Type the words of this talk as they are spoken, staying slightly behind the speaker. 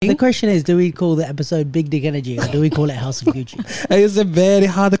question is, do we call the episode Big Dick Energy or do we call it House of Gucci? It's a very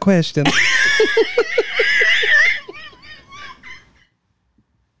hard question.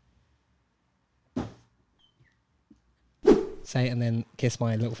 Say it and then kiss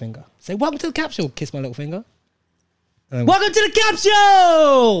my little finger. Say, welcome to the capsule. Kiss my little finger. Welcome to the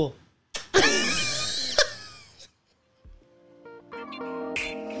capsule!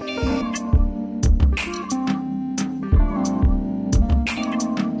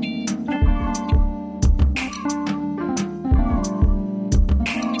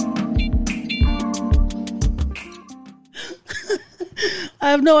 I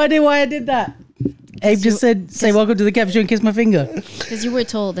have no idea why I did that. Abe just said, say welcome to the capsule and kiss my finger. Because you were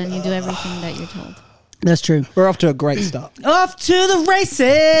told and you do everything that you're told. That's true. We're off to a great start. Off to the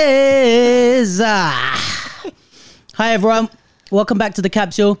races. Hi, everyone. Welcome back to the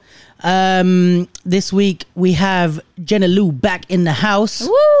capsule. This week, we have Jenna Lou back in the house.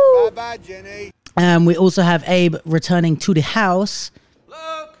 Woo! Bye-bye, Jenny. We also have Abe returning to the house.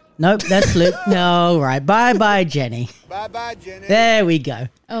 Look. Nope, that's Luke. No, right. Bye-bye, Jenny. Bye-bye, Jenny. There we go.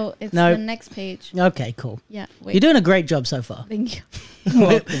 Oh, it's No. the next page. Okay, cool. Yeah, wait. You're doing a great job so far. Thank you.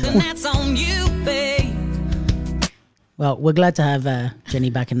 That's on you, babe. Well, we're glad to have Jenny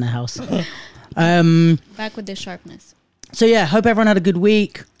back in the house. Back with the sharpness. So yeah, hope everyone had a good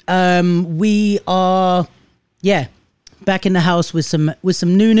week. We are, back in the house with some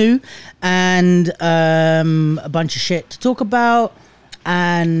new and a bunch of shit to talk about,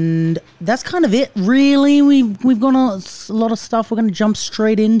 and that's kind of it, really. We've got a lot of stuff. We're going to jump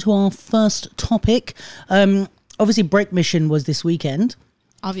straight into our first topic. Obviously, Break Mission was this weekend.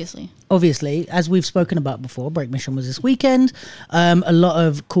 Obviously, as we've spoken about before, Break Mission was this weekend. A lot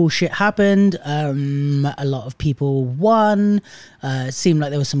of cool shit happened. A lot of people won. Seemed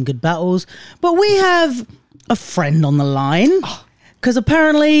like there were some good battles. But we have a friend on the line because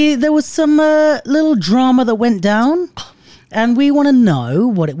apparently there was some little drama that went down. And we want to know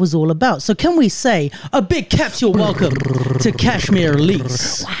what it was all about. So can we say a big capsule welcome to Kashmir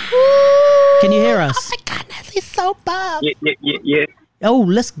Elise? Can you hear us? Oh my goodness, he's so bad. Yeah. Oh,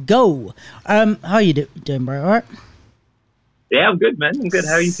 let's go. How are you doing, bro? All right? Yeah, I'm good, man. I'm good.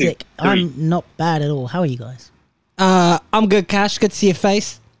 How are you Sick. I'm not bad at all. How are you guys? I'm good, Cash. Good to see your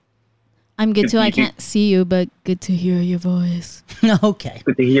face. I'm good too. I can't see you, but good to hear your voice. Okay.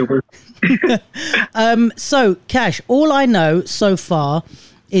 Good to hear. So, Cash, all I know so far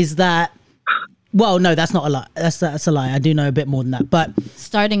is that... Well, no, that's not a lie. That's a lie. I do know a bit more than that. But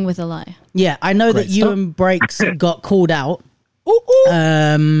Starting with a lie. yeah, I know Great that you start. and Breaks got called out.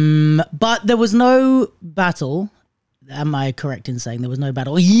 But there was no battle. Am I correct in saying there was no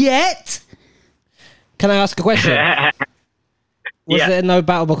battle yet? Can I ask a question? Was Yeah. there no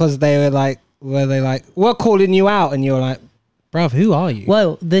battle because they were like, we're calling you out, and you were like, bruv, who are you?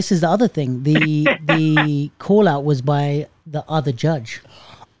 Well, this is the other thing. The call out was by the other judge.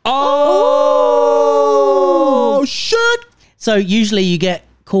 Oh, shit! So usually you get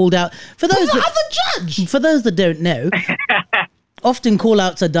called out for those The that, other judge! for those that don't know. Often call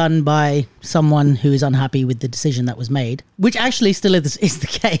outs are done by someone who is unhappy with the decision that was made, which actually still is the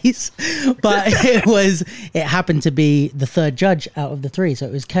case. But it happened to be the third judge out of the three. So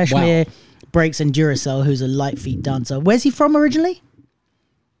it was Kashmir, Breaks, and Duracell, who's a light feet dancer. Where's he from originally?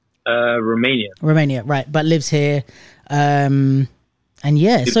 Romania. Romania, right, but lives here. And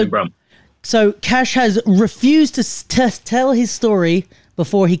yeah, so Cash has refused to tell his story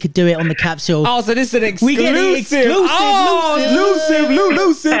before he could do it on the capsule. Oh, so this is an exclusive. We get the exclusive.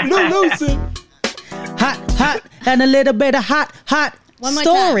 Exclusive. Hot, and a little bit of hot One more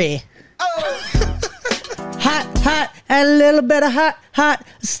story. Hot, and a little bit of hot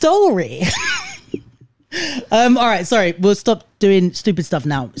story. All right, sorry, we'll stop doing stupid stuff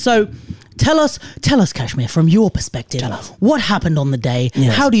now. So, tell us, Kashmir, from your perspective, what happened on the day?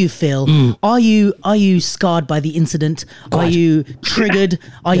 Yes. How do you feel? Are you scarred by the incident? Are you triggered?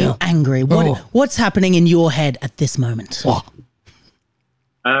 Are you angry? What's happening in your head at this moment?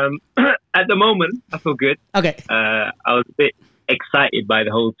 At the moment, I feel good. Okay. I was a bit excited by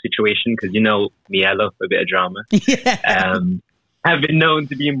the whole situation because you know me, I love a bit of drama. Yeah. Have been known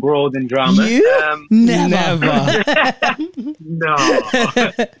to be embroiled in drama. You? Never. No.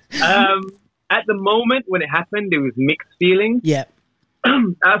 At the moment when it happened, it was mixed feelings. Yeah.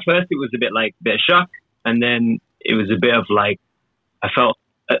 At first, it was a bit of shock, and then it was a bit of like I felt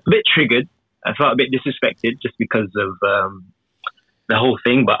a bit triggered. I felt a bit disrespected just because of the whole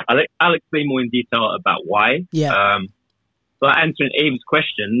thing. But I'll explain more in detail about why. Yeah. So answering Abe's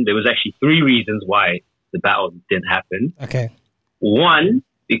question, there was actually 3 reasons why the battle didn't happen. Okay. One,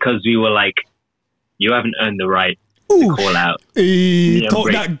 because we were like, you haven't earned the right to call out. He Yeah, talk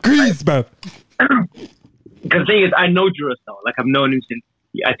break. that grease, bro. Because the thing is, I know Duracell. Like, I've known him since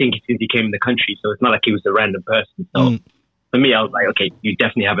he came in the country. So it's not like he was a random person. So for me, I was like, okay, you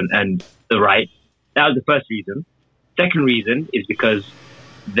definitely haven't earned the right. That was the first reason. Second reason is because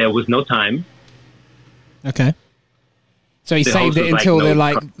there was no time. Okay. So he The saved host it was until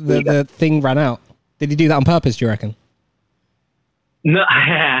like, no, the thing ran out. Did he do that on purpose, do you reckon? No,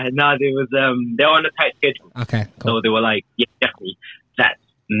 no, there was they were on a tight schedule. Okay, cool. So they were like, yeah, definitely, that's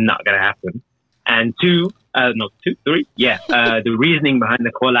not gonna happen. And three. Yeah, the reasoning behind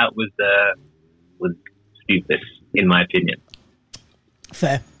the call out was stupid, in my opinion.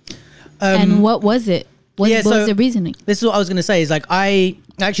 Fair. And what was it? What yeah, was so- the reasoning? This is what I was going to say. Is like I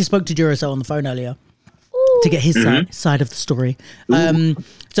actually spoke to Duracell on the phone earlier to get his side of the story.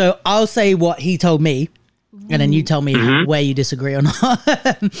 So I'll say what he told me, and then you tell me where you disagree or not.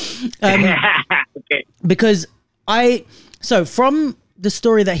 Okay. Because from the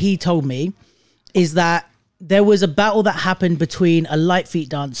story that he told me is that there was a battle that happened between a light feet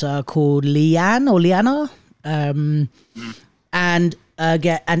dancer called Liana, and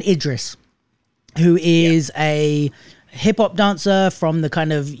Idris, who is a hip hop dancer from the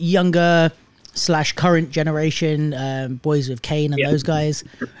kind of younger / current generation, Boys with Kane and those guys.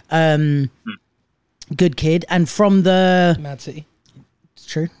 Good kid. And from the Mad City. it's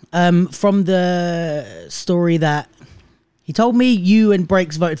true. From the story that he told me, you and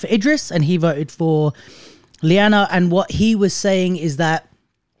Breaks voted for Idris and he voted for Liana. And what he was saying is that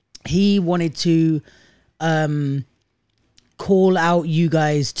he wanted to call out you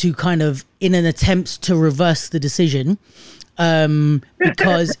guys to kind of in an attempt to reverse the decision,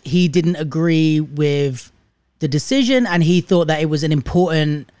 because he didn't agree with the decision and he thought that it was an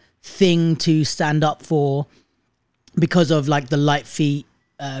important thing to stand up for because of like the light feet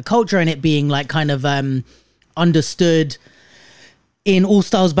culture and it being like kind of understood in all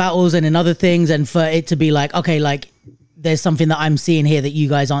styles battles and in other things, and for it to be like, okay, like there's something that I'm seeing here that you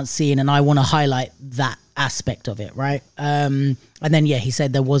guys aren't seeing and I want to highlight that aspect of it, right? And then he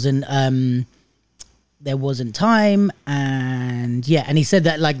said there wasn't time, and and he said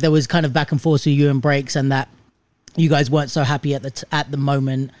that like there was kind of back and forth with you and Breaks and that you guys weren't so happy at the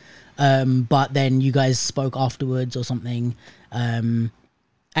moment, but then you guys spoke afterwards or something, and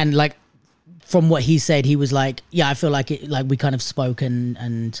like from what he said, he was like, yeah, I feel like it, like we kind of spoke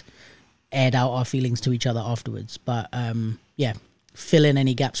and aired out our feelings to each other afterwards, but fill in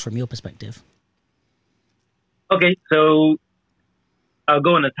any gaps from your perspective. Okay, so I'll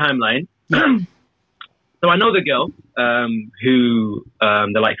go on a timeline. So I know the girl who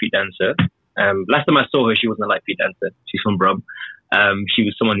the light feet dancer. Last time I saw her, she wasn't a light feet dancer. She's from Brum. She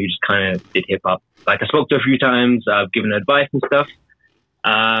was someone who just kind of did hip hop. Like I spoke to her a few times. I've given her advice and stuff.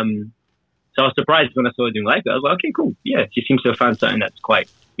 So I was surprised when I saw her doing light feet. I was like, okay, cool. Yeah, she seems to have found something that's quite,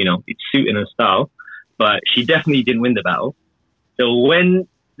 it's suiting her style. But she definitely didn't win the battle. So when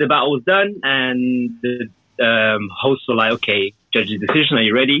the battle was done and the hosts were like, okay, judge's decision, are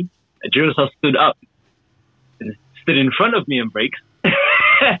you ready? Duracell stood up and stood in front of me and Breaks.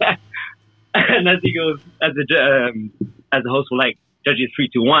 And as he goes, as the host were like, judges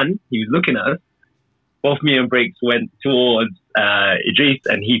 3-1, he was looking at us. Both me and Breaks went towards Idris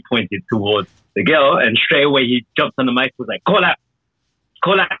and he pointed towards the girl, and straight away he jumped on the mic and was like, call out.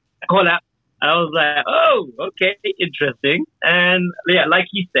 I was like, oh, okay, interesting. And yeah, like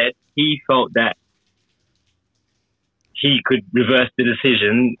he said, he felt that he could reverse the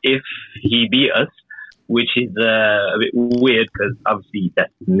decision if he beat us, which is a bit weird because obviously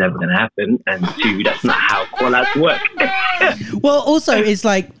that's never going to happen. And two, that's not how call-outs work. Well, also, it's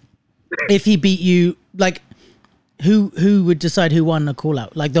like, if he beat you, like, who would decide who won a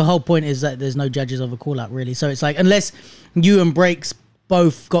call-out? Like, the whole point is that there's no judges of a call-out, really. So it's like, unless you and Breaks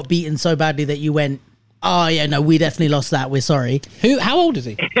both got beaten so badly that you went, oh, yeah, no, we definitely lost that, we're sorry. How old is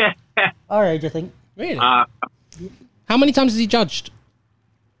he? Our age, I think. Really? How many times has he judged?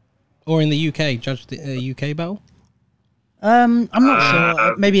 Or in the UK, judged the UK battle? I'm not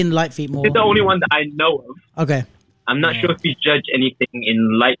sure. Maybe in light feet more. It's the only one that I know of. Okay. I'm not sure if he's judged anything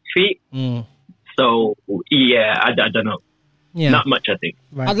in light feet. So, yeah, I don't know. Yeah. Not much, I think.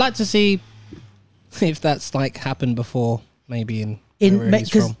 Right. I'd like to see if that's like happened before, maybe in where he's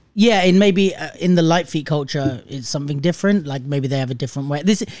because from. in maybe in the light feet culture it's something different. Like maybe they have a different way.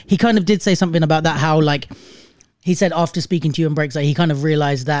 He kind of did say something about that. How like he said after speaking to you and Breaks, like he kind of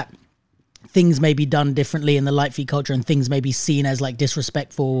realized that things may be done differently in the light feet culture, and things may be seen as like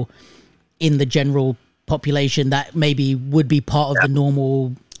disrespectful in the general population that maybe would be part of the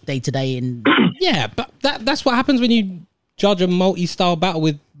normal day to day. And Yeah, but that's what happens when you judge a multi-style battle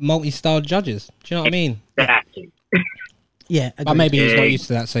with multi-style judges. Do you know what I mean? Exactly. Yeah, But agreed. maybe he's not Yeah. used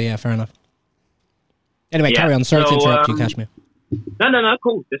to that, so yeah, fair enough. Anyway, Yeah. carry on. Sorry to So, interrupt you, Kashmir. No,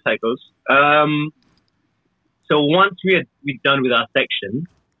 cool. This how it goes. So once we're done with our section,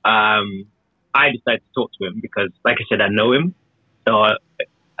 I decided to talk to him because, like I said, I know him. So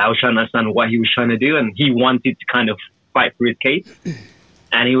I was trying to understand what he was trying to do, and he wanted to kind of fight for his case.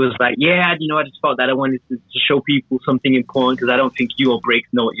 And he was like, yeah, I just felt that I wanted to show people something important because I don't think you or Breaks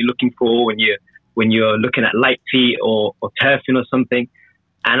know what you're looking for when you're looking at light feet or turfing or something.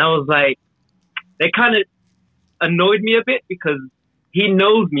 And I was like, they kind of annoyed me a bit because he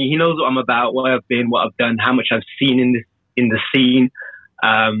knows me. He knows what I'm about, what I've been, what I've done, how much I've seen in the scene.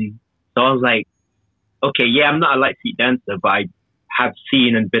 So I was like, okay, yeah, I'm not a light feet dancer, but I have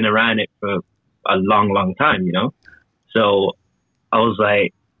seen and been around it for a long, long time, So I was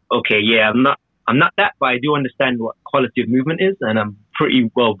like, okay, yeah, I'm not that, but I do understand what quality of movement is, and I'm pretty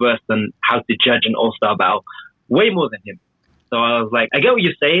well versed on how to judge an all-star battle, way more than him. So I was like, I get what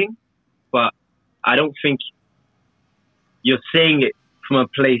you're saying, but I don't think you're saying it from a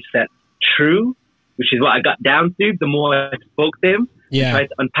place that's true, which is what I got down to. The more I spoke to him, Yeah. tried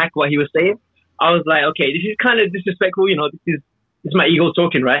to unpack what he was saying, I was like, okay, this is kind of disrespectful. This is my ego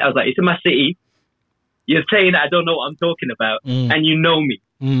talking, right? I was like, it's in my city. You're saying that I don't know what I'm talking about, and you know me.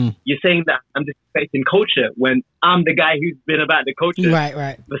 You're saying that I'm disrespecting culture when I'm the guy who's been about the culture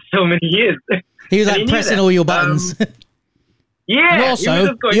Right. for so many years. He was And like he knew pressing that. all your buttons. Yeah. And he also, was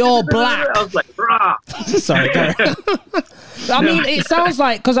just going, you're black. I was like, rah. Sorry, go. I mean, it sounds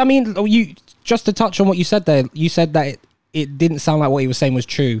like, because I mean, you just to touch on what you said there, you said that it didn't sound like what he was saying was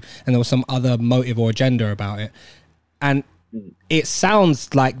true, and there was some other motive or agenda about it. And it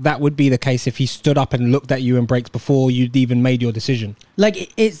sounds like that would be the case if he stood up and looked at you and Breaks before you'd even made your decision.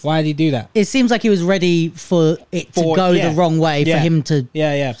 Like it's. Why did he do that? It seems like he was ready for it to go yeah. the wrong way for him to.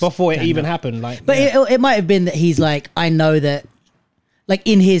 Yeah. Before it even happened, like. But yeah. it might have been that he's like, I know that. Like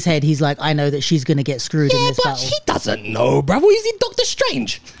in his head, he's like, I know that she's gonna get screwed in Yeah, this but battle. he doesn't know, bravo. Is he Doctor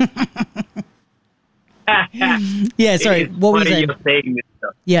Strange? Yeah, sorry. It's What were you funny saying? you're saying this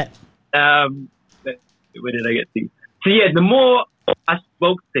stuff. Yeah. Where did I get to? So yeah, the more I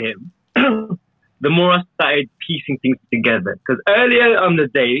spoke to him, the more I started piecing things together. Because earlier on the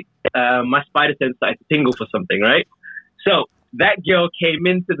day, my spider sense started to tingle for something, right? So that girl came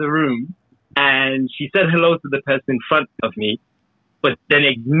into the room and she said hello to the person in front of me, but then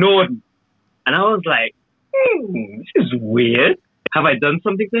ignored me. And I was like, this is weird. Have I done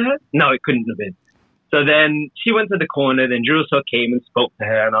something to her? No, it couldn't have been. So then she went to the corner, then Jerusalem came and spoke to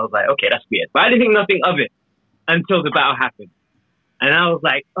her, and I was like, okay, that's weird. But I didn't think nothing of it until the battle happened. And I was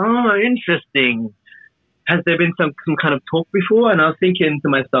like, oh, interesting. Has there been some kind of talk before? And I was thinking to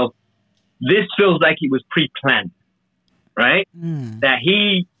myself, this feels like it was pre-planned, right? That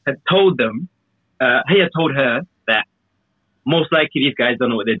he had told them, he had told her that most likely these guys don't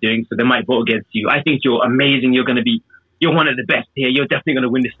know what they're doing, so they might vote against you. I think you're amazing. You're one of the best here. You're definitely going to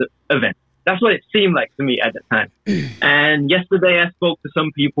win this event. That's what it seemed like to me at the time. And yesterday I spoke to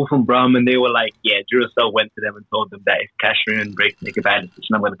some people from Brum and they were like, yeah, Duracell went to them and told them that if Cashmere and Break make a bad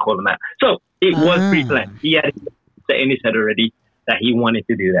decision, I'm going to call them out. So it was pre-planned. He had it set in his head already that he wanted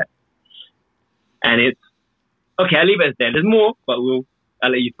to do that. And it's, okay, I'll leave it as there. There's more, but I'll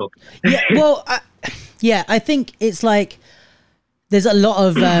let you talk. Yeah, well, I think it's like there's a lot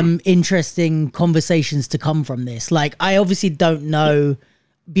of interesting conversations to come from this. Like, I obviously don't know,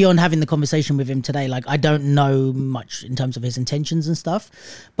 beyond having the conversation with him today, like, I don't know much in terms of his intentions and stuff.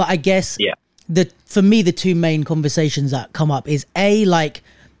 But I guess for me, the two main conversations that come up is like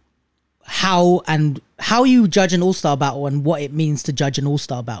how you judge an all-star battle and what it means to judge an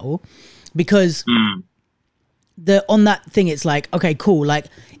all-star battle. Because on that thing, it's like, okay, cool. Like,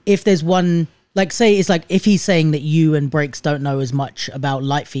 if there's one, like, say it's like if he's saying that you and Breaks don't know as much about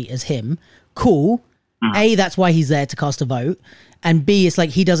light feet as him, cool. A, that's why he's there to cast a vote. And B, it's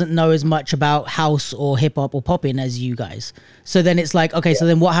like he doesn't know as much about house or hip hop or popping as you guys. So then it's like, okay, so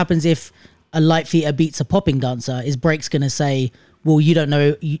then what happens if a light feeter beats a popping dancer? Is Breaks going to say, well, you don't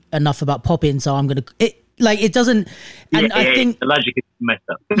know enough about popping, so I'm going to... It doesn't... And I think... The logic is messed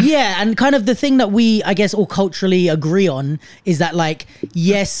up. Yeah, and kind of the thing that we, I guess, all culturally agree on is that, like,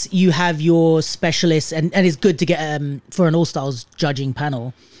 yes, you have your specialists, and it's good to get, for an All-Stars judging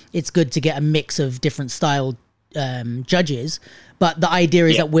panel, it's good to get a mix of different style judges, but the idea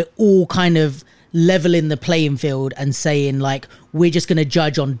is that we're all kind of leveling the playing field and saying, like, we're just going to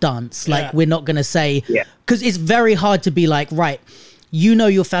judge on dance. Like, we're not going to say... Because it's very hard to be like, right, you know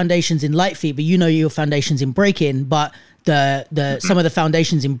your foundations in light feet, but you know your foundations in breaking, but some of the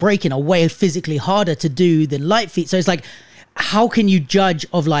foundations in breaking are way physically harder to do than light feet. So it's like, how can you judge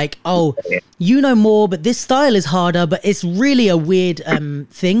of like, oh, you know more, but this style is harder, but it's really a weird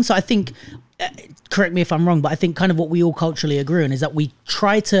thing. So I think, correct me if I'm wrong, but I think kind of what we all culturally agree on is that we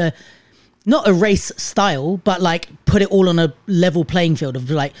try to not erase style, but like put it all on a level playing field of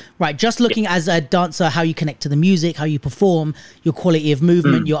like, right, just looking as a dancer, how you connect to the music, how you perform, your quality of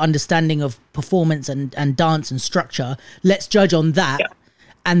movement, your understanding of performance and dance and structure. Let's judge on that. Yeah.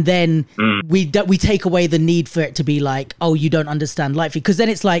 And then we take away the need for it to be like, oh, you don't understand light feet. Because then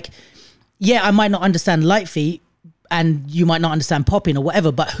it's like, yeah, I might not understand light feet and you might not understand popping or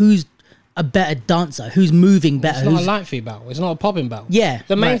whatever, but who's a better dancer? Who's moving better? It's not a light feet battle. It's not a popping battle. Yeah.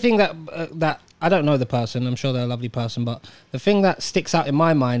 The main thing that I don't know the person, I'm sure they're a lovely person, but the thing that sticks out in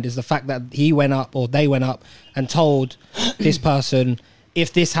my mind is the fact that he went up or they went up and told this person,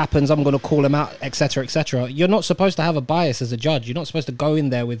 if this happens, I'm going to call him out, etc., etc. You're not supposed to have a bias as a judge. You're not supposed to go in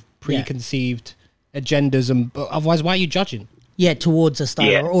there with preconceived agendas, and otherwise, why are you judging? Yeah, towards a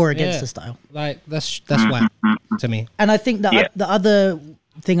style or against a style. Like that's whack to me. And I think that the other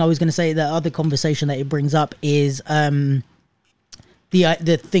thing I was going to say, the other conversation that it brings up is the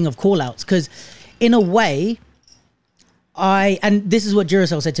thing of call outs, because in a way, and this is what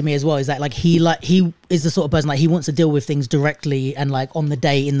Duracell said to me as well, is that like he is the sort of person like he wants to deal with things directly and like on the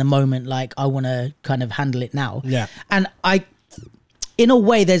day, in the moment, like I want to kind of handle it now. Yeah. And in a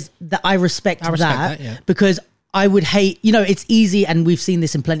way, there's that I respect that because I would hate, it's easy, and we've seen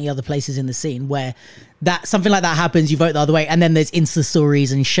this in plenty other places in the scene where that something like that happens, you vote the other way, and then there's Insta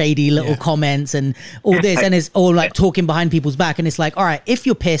stories and shady little comments and all this, and it's all like talking behind people's back, and it's like, all right, if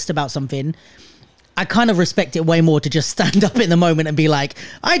you're pissed about something, I kind of respect it way more to just stand up in the moment and be like,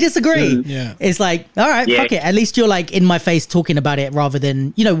 I disagree. Yeah. It's like, all right, fuck it. At least you're like in my face talking about it rather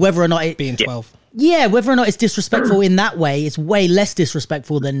than, whether or not it being 12. Yeah, whether or not it's disrespectful in that way, it's way less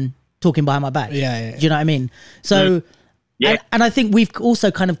disrespectful than talking behind my back. Yeah. Do you know what I mean? So, and I think we've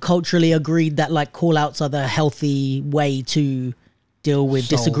also kind of culturally agreed that like call outs are the healthy way to deal with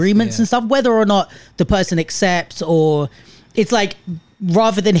disagreements and stuff, whether or not the person accepts, or it's like,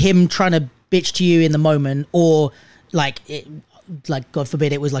 rather than him trying to bitch to you in the moment, or like God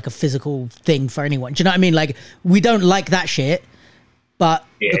forbid it was like a physical thing for anyone. Do you know what I mean? Like, we don't like that shit. But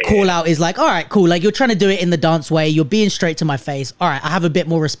the call out is like, all right, cool. Like, you're trying to do it in the dance way. You're being straight to my face. All right, I have a bit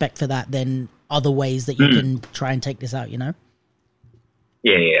more respect for that than other ways that you can try and take this out, Yeah,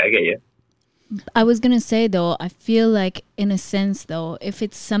 I get you. I was going to say, though, I feel like in a sense, though, if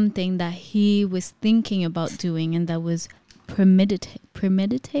it's something that he was thinking about doing and that was premeditated.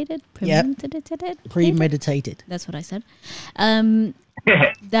 That's what I said.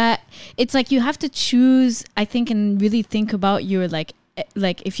 That it's like you have to choose, I think, and really think about your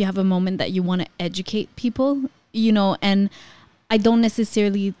like if you have a moment that you want to educate people, and I don't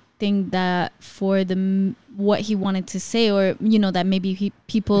necessarily think that for what he wanted to say, or that maybe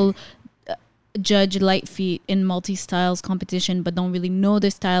people judge light feet in multi-styles competition but don't really know the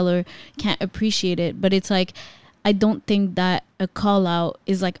style or can't appreciate it. But it's like, I don't think that a call out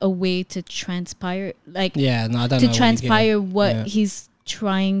is like a way to transpire, like I don't know transpire what he's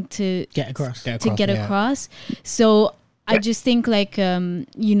trying to get across. Across. So I just think like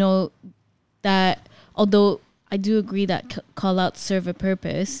that although I do agree that call outs serve a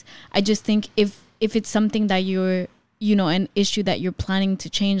purpose, I just think if it's something that you're an issue that you're planning to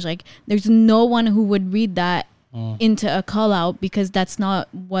change, like there's no one who would read that into a call out, because that's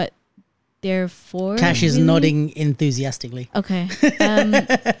not what they're for. Cash is nodding enthusiastically. Okay.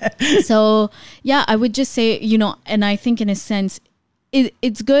 So yeah, I would just say, and I think in a sense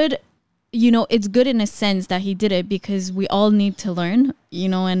it's good, it's good in a sense that he did it, because we all need to learn,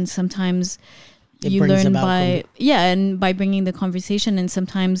 and sometimes you learn by and by bringing the conversation, and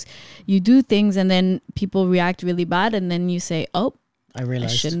sometimes you do things and then people react really bad, and then you say, oh, I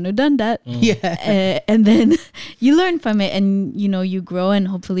realized I shouldn't have done that. And then you learn from it, and you grow, and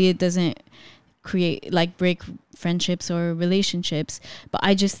hopefully it doesn't break friendships or relationships. But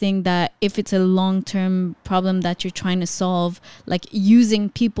I just think that if it's a long-term problem that you're trying to solve, like using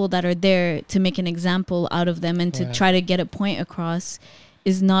people that are there to make an example out of them and to try to get a point across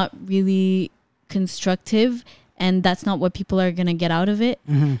is not really constructive, and that's not what people are going to get out of it.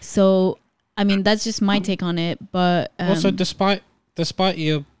 So I mean, that's just my take on it. But also, despite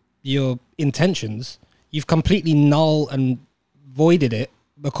your intentions, you've completely null and voided it,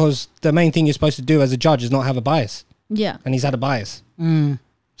 because the main thing you're supposed to do as a judge is not have a bias. Yeah. And he's had a bias.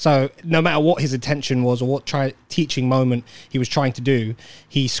 So no matter what his intention was or what teaching moment he was trying to do,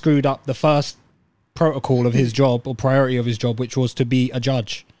 he screwed up the first protocol of his job, or priority of his job, which was to be a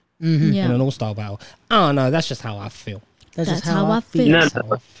judge in an all-star battle. Oh no, that's just how I feel. That's just how I feel. No, That's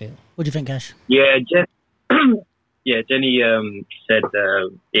how I feel. What do you think, Cash? Yeah, just Jenny said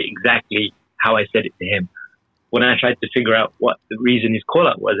it exactly how I said it to him. When I tried to figure out what the reason his call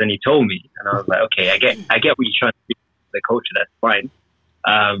out was, and he told me, and I was like, okay, I get what you're trying to do with the culture, that's fine.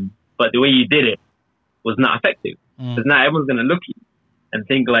 But the way you did it was not effective. Because now everyone's going to look at you and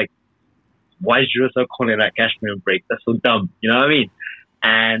think like, why is Jerusalem calling that Kashmir break? That's so dumb. You know what I mean?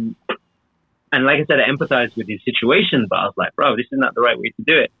 And like I said, I empathized with his situation, but I was like, bro, this is not the right way to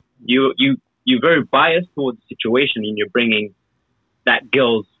do it. You're very biased towards the situation, and you're bringing that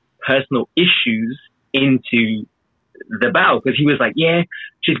girl's personal issues into the battle. Because he was like, yeah,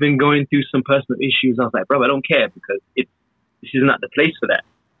 she's been going through some personal issues. I was like, bro, I don't care, because this is not the place for that.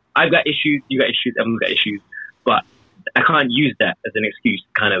 I've got issues, you got issues, everyone's got issues, but I can't use that as an excuse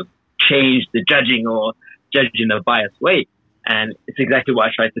to kind of change the judging or judge in a biased way. And it's exactly what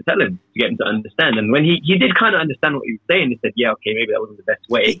I tried to tell him, to get him to understand. And when he did kind of understand what he was saying, he said, yeah, okay, maybe that wasn't the best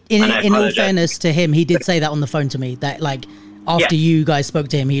way. In all fairness to him, he did say that on the phone to me, that like after you guys spoke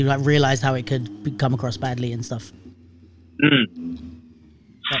to him, he like realized how it could come across badly and stuff.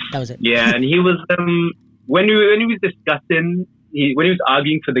 That was it. Yeah, and he was when he was discussing, when he was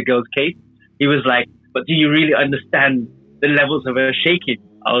arguing for the girl's case, he was like, but do you really understand the levels of her shaking?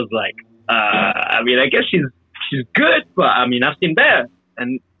 I was like, I mean, I guess she's good, but I mean, I've seen better.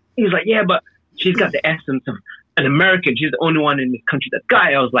 And he was like, yeah, but she's got the essence of an American. She's the only one in this country that's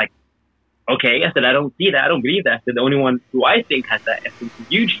guy. I was like, okay. I said, I don't see that. I don't believe that. I said, the only one who I think has that essence is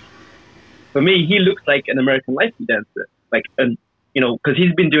you. For me, he looks like an American life dancer. Like, because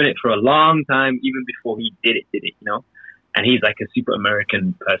he's been doing it for a long time, even before he did it, you know? And he's like a super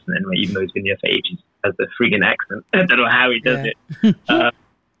American person anyway, even though he's been here for ages. Has a friggin' accent. I don't know how he does it.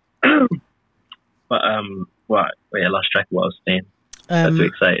 But I lost track of what I was saying. I'm so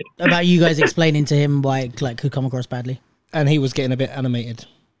excited about you guys explaining to him why it like could come across badly. And he was getting a bit animated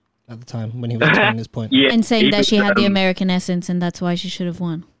at the time when he was explaining his point. Yeah, and saying that she had the American essence and that's why she should have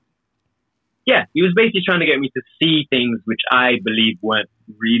won. Yeah, he was basically trying to get me to see things which I believe weren't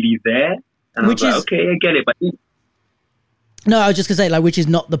really there. And Which I was is, like, okay, I get it. But no, I was just gonna say, like, which is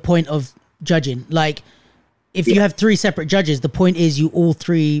not the point of judging. Like, if you have three separate judges, the point is you all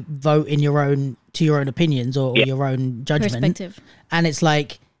three vote in your own opinions or your own judgment. Perspective. And it's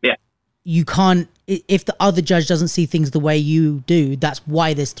like, you can't, if the other judge doesn't see things the way you do, that's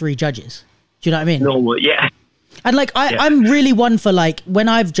why there's three judges. Do you know what I mean? No, yeah. And like, I'm really one for like, when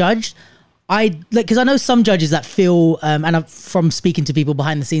I've judged, because I know some judges that feel, and I'm from speaking to people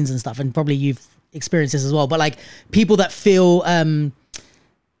behind the scenes and stuff, and probably you've experienced this as well, but like people that feel,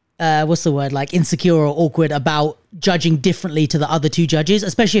 what's the word, like insecure or awkward about judging differently to the other two judges,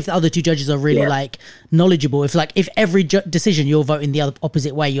 especially if the other two judges are really like knowledgeable. If every decision you're voting the other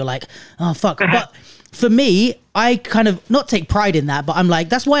opposite way, you're like, oh fuck. But for me, I kind of not take pride in that, but I'm like,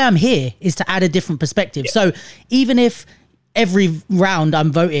 that's why I'm here, is to add a different perspective. So even if every round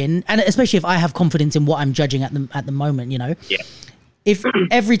I'm voting, and especially if I have confidence in what I'm judging at the moment, you know, if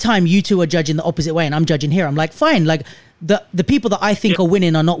every time you two are judging the opposite way and I'm judging here, I'm like, fine, like the people that I think are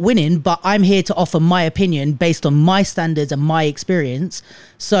winning are not winning, but I'm here to offer my opinion based on my standards and my experience.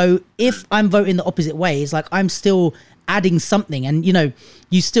 So if I'm voting the opposite way, it's like I'm still adding something. And you know,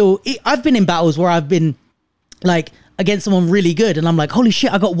 I've been in battles where I've been like against someone really good and I'm like, holy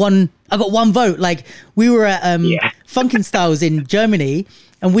shit, I got one vote. Like we were at Funkenstyles in Germany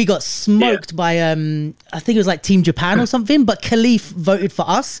and we got smoked by I think it was like Team Japan or something, but Khalif voted for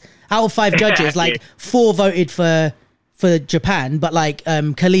us. Out of 5 judges, like 4 voted for Japan, but like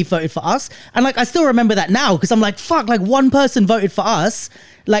Khalif voted for us. And like I still remember that now because I'm like, fuck, like one person voted for us,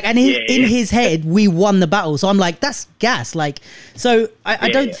 like, and in his head we won the battle. So I'm like, that's gas. Like, so I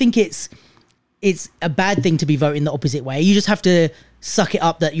don't think it's a bad thing to be voting the opposite way. You just have to suck it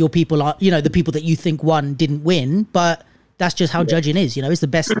up that your people are, you know, the people that you think won didn't win, but that's just how judging is, you know. It's the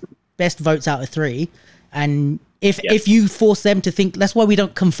best votes out of 3. And if you force them to think, that's why we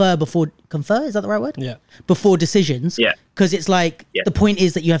don't confer, is that the right word? Yeah. Before decisions. Yeah. Because it's like, the point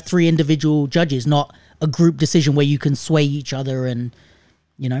is that you have 3 individual judges, not a group decision where you can sway each other and,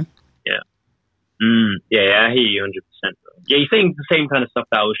 you know? Yeah. I hear you 100%. Yeah, you're saying the same kind of stuff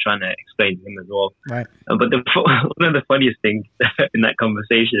that I was trying to explain to him as well. Right. But one of the funniest things in that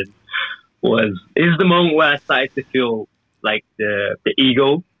conversation is the moment where I started to feel like the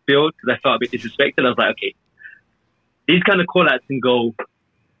ego build, because I felt a bit disrespected. I was like, okay, these kind of call-outs can go,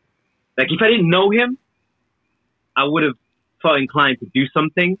 like if I didn't know him, I would have felt inclined to do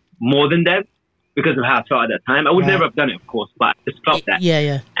something more than that because of how I felt at that time. I would never have done it, of course, but I just felt that.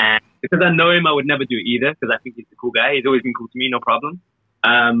 Yeah. And because I know him, I would never do it either because I think he's a cool guy. He's always been cool to me, no problem.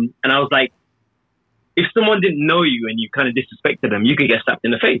 And I was like, if someone didn't know you and you kind of disrespected them, you could get slapped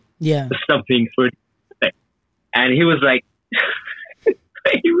in the face. Yeah. For something for respect. And he was like,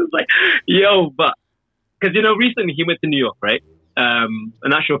 yo, but, because, recently he went to New York, right? I'm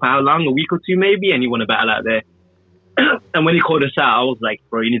not sure for how long, a week or two maybe, and he won a battle out there. And when he called us out, I was like,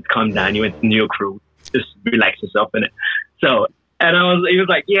 bro, you need to calm down. You went to New York for just relax yourself in it. So, and he was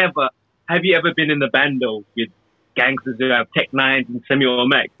like, yeah, but have you ever been in the bando with gangsters who have Tech 9s and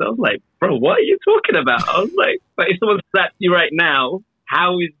semi-automatics? I was like, bro, what are you talking about? I was like, but if someone slaps you right now,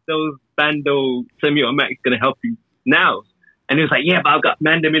 how is those bando semi-automatics going to help you now? And he was like, yeah, but I've got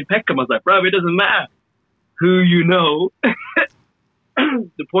Mandem in Peckham. I was like, bro, it doesn't matter who you know.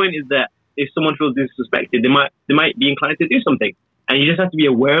 The point is that if someone feels disrespected, they might be inclined to do something. And you just have to be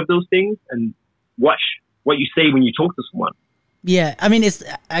aware of those things and watch what you say when you talk to someone. Yeah, I mean, it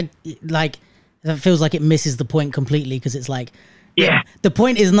feels like it misses the point completely, because it's like, yeah, the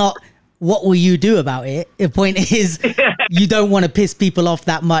point is not what will you do about it. The point is you don't want to piss people off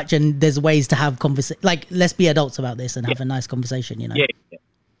that much, and there's ways to have conversation. Like, let's be adults about this and have a nice conversation. Yeah.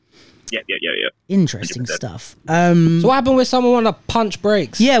 Interesting 100%. stuff. So what happened with someone wanting to punch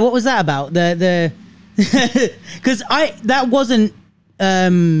brakes? Yeah, what was that about? The because that wasn't.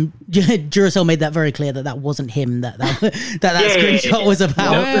 Duracell made that very clear that wasn't him. That screenshot was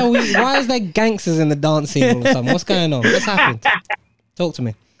about. Why is there gangsters in the dance scene all of a sudden? What's going on? What's happened? Talk to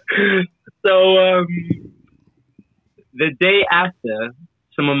me. So the day after,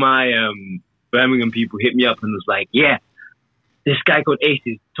 some of my Birmingham people hit me up and was like, yeah, this guy called Ace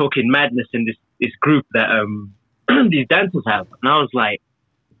is talking madness in this group that these dancers have. And I was like,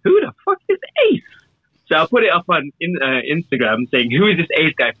 who the fuck is Ace? So I put it up on Instagram saying, who is this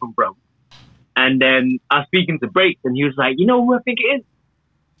Ace guy from, bro? And then I was speaking to Breaks, and he was like, you know who I think it is?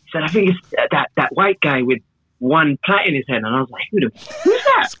 He said, I think it's that white guy with one plait in his head. And I was like, who's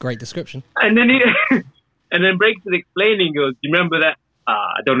that? That's a great description. And then and then Breaks is explaining, he goes, do you remember that?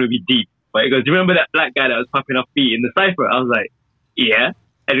 I don't want to be deep, but he goes, do you remember that black guy that was popping off beat in the cypher? I was like, yeah.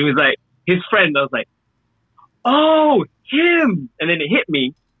 And he was like, his friend. I was like, oh, him. And then it hit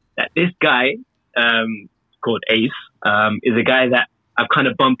me that this guy, called Ace, is a guy that I've kind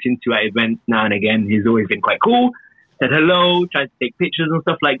of bumped into at events now and again. He's always been quite cool, said hello, tried to take pictures and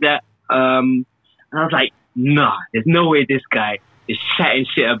stuff like that. And I was like, nah, there's no way this guy is chatting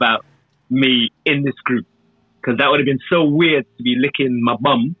shit about me in this group, because that would have been so weird to be licking my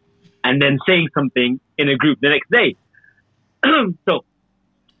bum and then saying something in a group the next day. So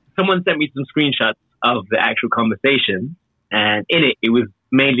someone sent me some screenshots of the actual conversation, and in it was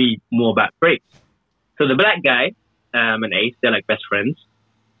mainly more about Breaks. So the black guy and Ace, they're like best friends.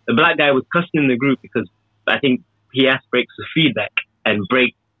 The black guy was cussing in the group because I think he asked Breaks for feedback, and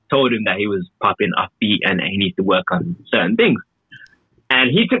Breaks told him that he was popping off beat and he needs to work on certain things. And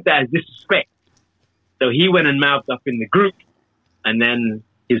he took that as disrespect. So he went and mouthed up in the group, and then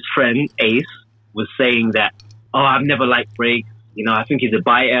his friend Ace was saying that, oh, I've never liked Breaks. I think he's a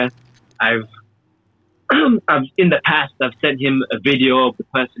biter. I've in the past, I've sent him a video of the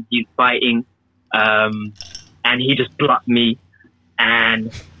person he's fighting, and he just blocked me,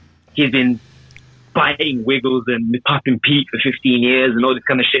 and he's been biting Wiggles and popping Pete for 15 years and all this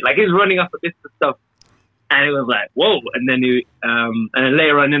kind of shit. Like, he's running off of this stuff, and it was like, whoa. And then and then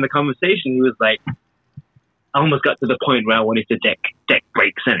later on in the conversation, he was like, I almost got to the point where I wanted to deck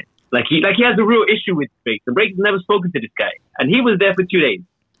Breaks in it. Like he has a real issue with Breaks. And Breaks has never spoken to this guy, and he was there for 2 days.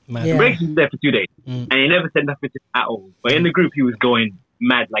 Man. Breaks was there for 2 days, and he never said nothing to him at all. But in the group, he was going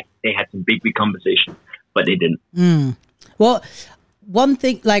mad, like they had some big conversation, but they didn't. Well, one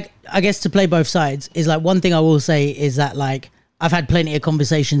thing, like, I guess to play both sides is, like, one thing I will say is that, like, I've had plenty of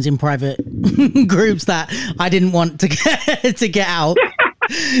conversations in private groups that I didn't want to get out.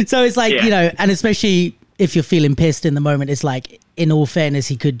 So it's like, and especially if you're feeling pissed in the moment, it's like, in all fairness,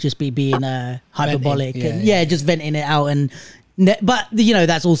 he could just be being hyperbolic just venting it out. But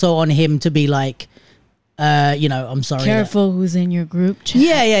that's also on him to be like, I'm sorry. Careful who's in your group chat.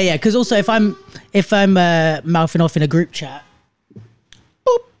 Yeah. Because also, if I'm mouthing off in a group chat,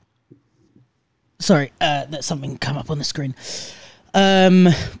 boop. Sorry, that something come up on the screen.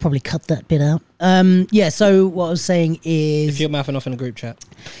 Probably cut that bit out. So what I was saying is, if you're mouthing off in a group chat,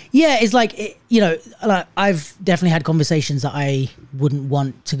 it's like, like, I've definitely had conversations that I wouldn't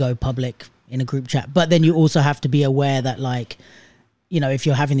want to go public in a group chat, but then you also have to be aware that, like, if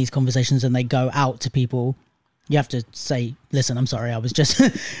you're having these conversations and they go out to people, you have to say, listen, I'm sorry, I was just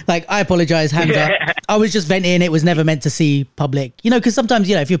like, I apologize, hands up, I was just venting, it was never meant to see public, because sometimes,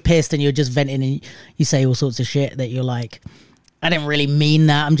 if you're pissed and you're just venting and you say all sorts of shit that you're like, I didn't really mean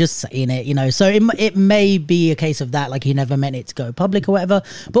that, I'm just saying it, so it may be a case of that, like, he never meant it to go public or whatever.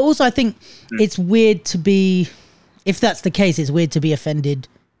 But also, I think it's weird to be, if that's the case, it's weird to be offended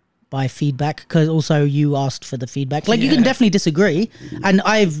by feedback, because also you asked for the feedback. Like, you can definitely disagree, and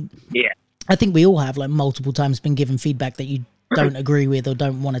I think we all have, like, multiple times been given feedback that you don't agree with or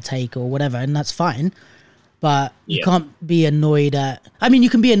don't want to take or whatever, and that's fine. But you can't be annoyed at. I mean, you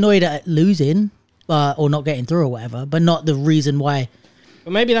can be annoyed at losing, or not getting through or whatever, but not the reason why.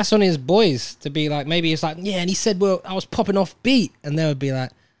 But maybe that's on his boys to be like. Maybe it's like, yeah, and he said, well, I was popping off beat, and they would be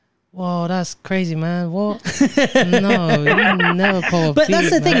like, whoa, that's crazy, man. What? No, you never pop off But beat, that's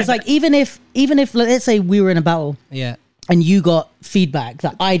the thing. man. It's like, even if let's say we were in a battle, Yeah. and you got feedback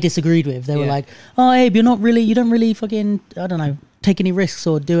that I disagreed with. They were Yeah. like, "Oh, Abe, you don't really fucking, I don't know, take any risks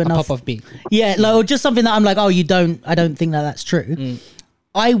or do enough." Pop off beat. Yeah, like, or just something that I'm like, "Oh, I don't think that that's true."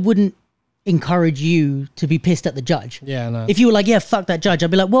 I wouldn't encourage you to be pissed at the judge. Yeah, no. If you were like, "Yeah, fuck that judge,"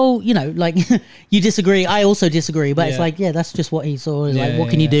 I'd be like, "Well, you know, like you disagree. I also disagree, but it's Yeah. like, yeah, that's just what he saw. It's Yeah, like, what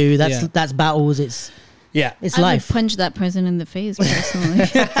yeah, can you yeah. do? Yeah. That's battles. It's Yeah. I life." would punch that person in the face personally.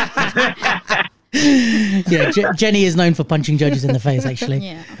 Yeah, Jenny is known for punching judges in the face, actually.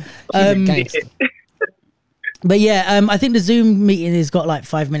 Yeah. Gangster. But yeah, I think the Zoom meeting has got like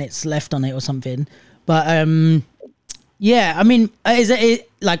 5 minutes left on it or something. But yeah, I mean,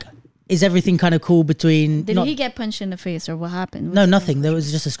 is everything kind of cool between? Did he get punched in the face or what happened? No, nothing. There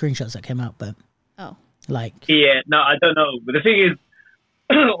was just a screenshots that came out, but Oh. like, Yeah, no, I don't know. But the thing is,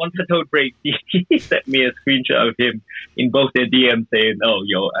 once I told Break, he sent me a screenshot of him in both their DMs saying, "Oh,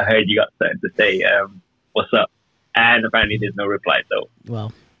 yo, I heard you got something to say. What's up?" And apparently there's no reply. So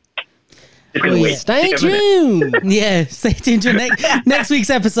well, just gonna Well, wait. yeah. Stay Take a minute. tuned. yeah. Stay tuned to next week's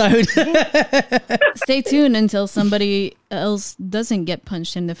episode. Stay tuned until somebody else doesn't get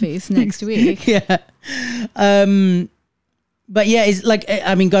punched in the face next week. Yeah. But yeah, it's like,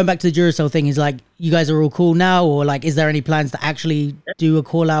 I mean, going back to the Duracell thing, is like, you guys are all cool now, or like, is there any plans to actually do a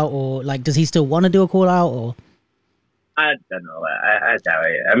call out, or like, does he still want to do a call out, or? I don't know. I doubt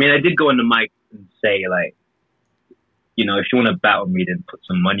it. I mean, I did go on the mic and say, like, you know, if you want to battle me, then put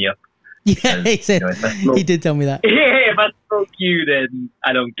some money up. Yeah, he said, You know, if I smoke- he did tell me that. Yeah, if I smoke you, then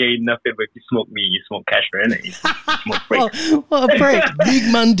I don't gain nothing. But if you smoke me, you smoke cash for it. You smoke Break. Oh, what a prick.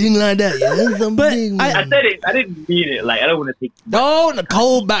 Big man thing like that, yeah. Some But big I- I said it. I didn't mean it. Like, I don't want to take. Don't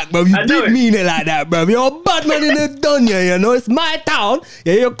hold back, bro. You I know did it. mean it like that, bro. You're a bad man in the dunya, you know. It's my town.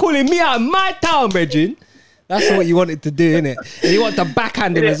 Yeah, you're calling me out my town, Reggie. That's what you wanted to do, innit? And you want to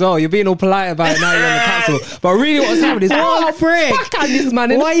backhand him as well. You're being all polite about it now you're on the council. But really what's happening is, Oh, prick. backhand this man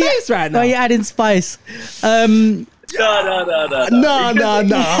in the face right now. Why are you adding spice? No.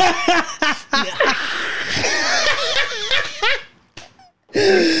 No.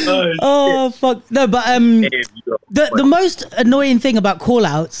 Oh, fuck. No, but the most annoying thing about call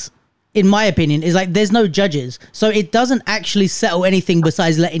outs, in my opinion, is like, there's no judges. So it doesn't actually settle anything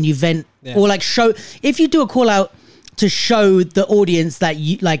besides letting you vent or like show. If you do a call out to show the audience that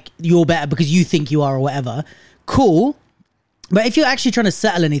you like, you're better because you think you are or whatever, cool. But if you're actually trying to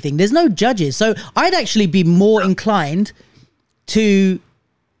settle anything, there's no judges. So I'd actually be more inclined to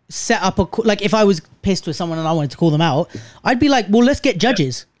set up like, if I was pissed with someone and I wanted to call them out, I'd be like, well, let's get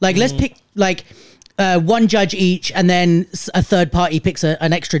judges. Like, let's pick like one judge each, and then a third party picks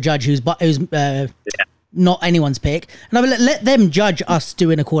an extra judge who's not anyone's pick, and I would let them judge us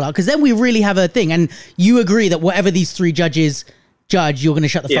doing a call out, because then we really have a thing, and you agree that whatever these three judges judge, you're going to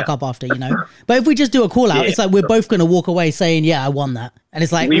shut the fuck up after, you know. But if we just do a call out, it's like we're both going to walk away saying, yeah, I won that, and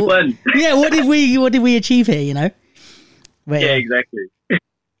it's like, We well, won. Yeah, what did we achieve here, you know? But, Yeah, exactly.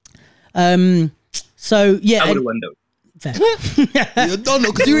 so yeah, I would have won though. fair. You don't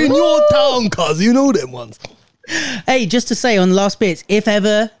know, because you're in your town, cuz you know them ones. Hey, just to say on the last bits, if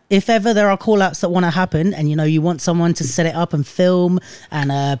ever there are call outs that want to happen, and you know, you want someone to set it up and film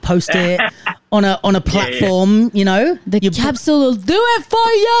and post it on a platform, you know, The capsule will do it for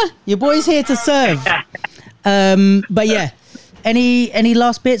you. your boy's here to serve. But yeah, any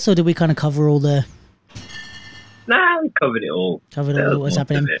last bits, or did we kind of cover all the Nah, we covered it all. what's Most of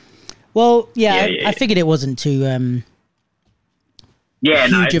happening? it. Well, Yeah, I figured it wasn't too Yeah,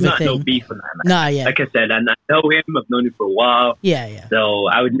 no, huge it's of a not no thing. beef on that. Nah, yeah. Like I said, and I know him. I've known him for a while. yeah. So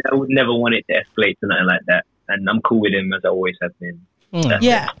I would never want it to escalate to nothing like that. And I'm cool with him as I always have been. That's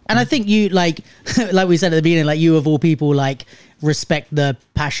Yeah, it. and I think you like we said at the beginning, like, you of all people like respect the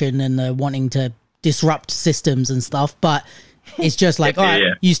passion and the wanting to disrupt systems and stuff, but it's just like, all right,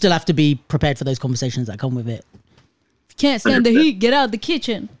 Yeah. you still have to be prepared for those conversations that come with it. Can't stand the heat. Get out of the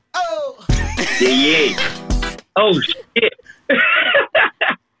kitchen. Yeah. Oh shit.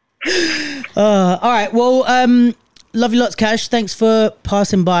 All right, well, love you lots, Cash. Thanks for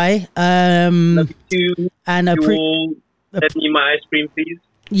passing by. You And you all send me my ice cream, please.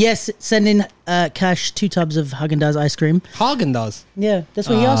 Yes, send in Cash 2 tubs of Haagen-Dazs ice cream. Haagen-Dazs. Yeah, that's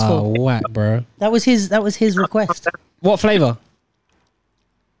what he asked for. Whack, bro. That was his request. What flavor?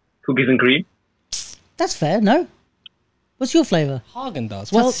 Cookies and cream. That's fair. No. What's your flavor? Haagen-Dazs.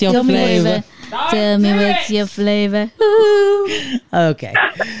 Tell- What's your tell me flavor? Tell me what's your flavor. Okay.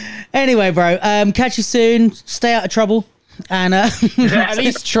 Anyway, bro. Catch you soon. Stay out of trouble. And At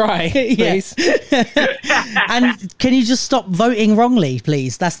least try, Yeah. please. and can you just stop voting wrongly,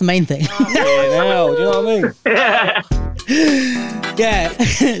 please? That's the main thing. Hell, do you know what I mean? Yeah.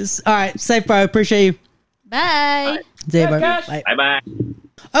 All right. Safe, bro. Appreciate you. Bye. See you, bro. Cash. Bye. Bye bye.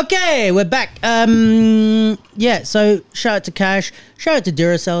 Okay, we're back. Yeah, so shout out to Cash, shout out to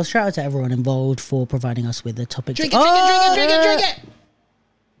Duracell, shout out to everyone involved for providing us with the topics. Drink it.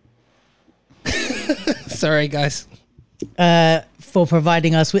 Sorry, guys. For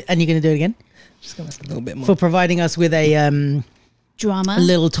providing us with, and you're going to do it again? Just gonna have a little bit more. For providing us with a Drama.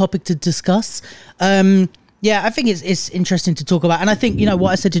 little topic to discuss. Yeah, I think it's interesting to talk about. And I think, you know,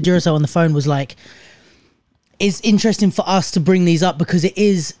 what I said to Duracell on the phone was like, it's interesting for us to bring these up because it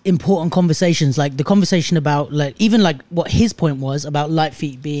is important conversations. Like the conversation about like, even like what his point was about light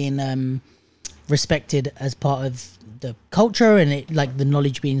feet being respected as part of the culture and it like the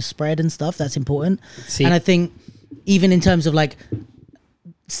knowledge being spread and stuff. That's important. See. And I think even in terms of like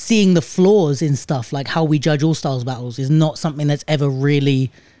seeing the flaws in stuff, like how we judge all styles battles is not something that's ever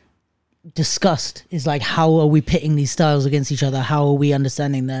really discussed. Is like, how are we pitting these styles against each other? How are we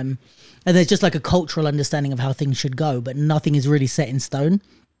understanding them? And there's just like a cultural understanding of how things should go, but nothing is really set in stone.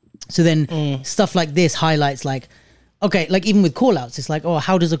 So then stuff like this highlights like, okay, like even with call outs, it's like, oh,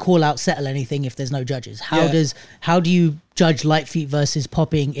 how does a call out settle anything if there's no judges? How do you judge light feet versus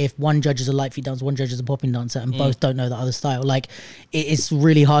popping if one judge is a light feet dancer, one judge is a popping dancer and both don't know the other style? Like it's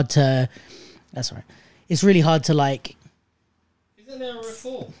really hard to, that's all right. It's really hard to like. Isn't there a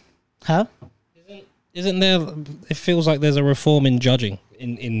reform? Huh? Isn't there? It feels like there's a reform in judging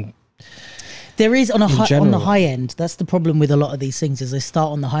in There is on the general. high end. That's the problem with a lot of these things is they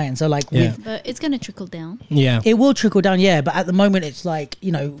start on the high end. So like Yeah. with, But it's going to trickle down. yeah. it will trickle down, yeah. But at the moment, it's like,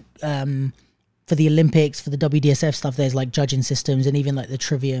 you know, for the Olympics, for the WDSF stuff, there's like judging systems and even like the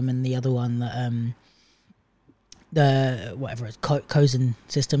Trivium and the other one, the whatever it's Cozen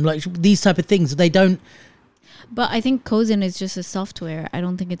system. Like these type of things, they don't. But I think Cozen is just a software. I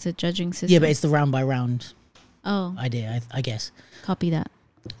don't think it's a judging system. Yeah, but it's the round by round Oh, idea, I guess. copy that.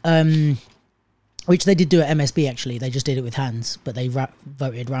 Which they did do at MSB actually. They just did it with hands, but they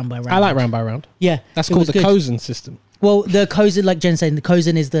voted round by round. I like round by round. Yeah, That's it called was the good. Cozen system. Well, the Cozen, like Jen's saying, the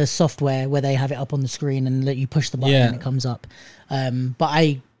Cozen is the software where they have it up on the screen and let you push the button Yeah. and it comes up. But I I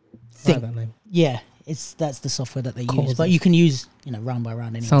like think, that name. yeah, that's the software that they use. Cozen. But you can use, you know, round by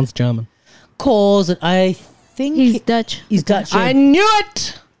round anyway. Sounds German. Cause, I think He's Dutch. he's Dutch. Yeah. I knew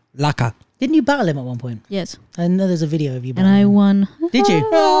it. Laka. Didn't you battle him at one point? Yes. I know there's a video of you And battling I him. won. Did you?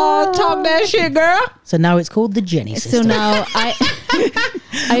 Oh, talk that shit, girl. So now it's called the Jenny So system. now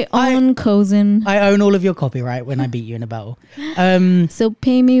I own Cozen. I own all of your copyright when I beat you in a battle. So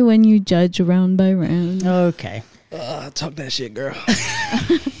pay me when you judge round by round. Okay. Talk that shit, girl.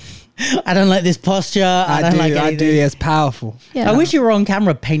 I don't like this posture. I don't like anything. It's powerful. Yeah. I wish you were on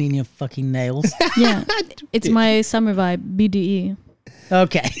camera painting your fucking nails. Yeah. It's my summer vibe, BDE.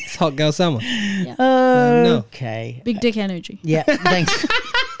 Okay. It's hot girl summer. Yeah. Okay. Big dick energy. Yeah, thanks.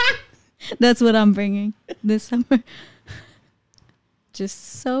 That's what I'm bringing this summer.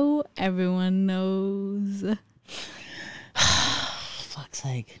 Just so everyone knows. Fuck's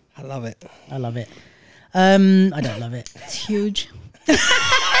sake. I love it. I love it. I don't love it. It's huge.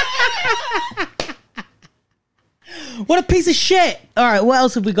 What a piece of shit. All right, what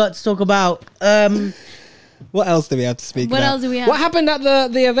else have we got to talk about? What else do we have to speak What about? else do we have? What happened at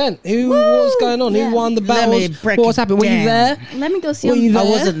the event? What was going on? Yeah. Who won the Let me battles? break What was it happening? Were you down. there? Let me go see Were you I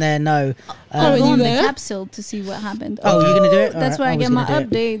there? wasn't there, no. I'll were go you on the there? capsule to see what happened. Oh, you're going to do it? That's All where right, I was get my gonna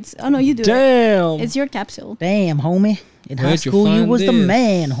do it. updates. Oh, no, you do it. Damn. It's your capsule. Damn, homie. In high Where'd you school, you find was the this?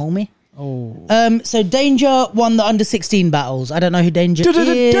 man, homie. Oh. So Danger won the under 16 battles. I don't know who Danger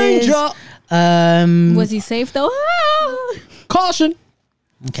is. Danger. Was he safe though? Ah! Caution.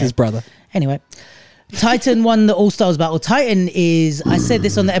 Okay. His brother. Anyway, Titan won the All Stars battle. Titan is, I said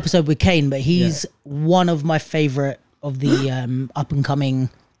this on the episode with Kane, but he's one of my favorite of the up and coming,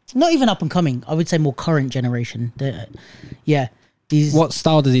 not even up and coming, I would say more current generation. Yeah. What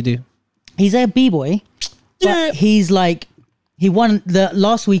style does he do? He's a B-boy, but Yeah. he's like, he won the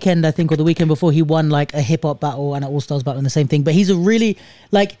last weekend, I think, or the weekend before, he won like a hip hop battle and an All Stars battle in the same thing. But he's a really,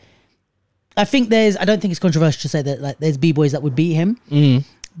 like, I don't think it's controversial to say that like there's B-boys that would beat him,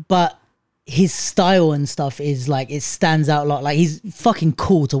 but his style and stuff is like, it stands out a lot. Like, he's fucking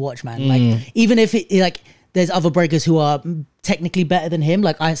cool to watch, man. Like, even if it like there's other breakers who are technically better than him,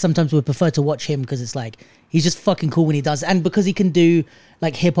 like I sometimes would prefer to watch him because it's like he's just fucking cool when he does, and because he can do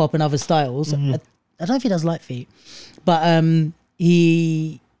like hip hop and other styles. I don't know if he does light feet, but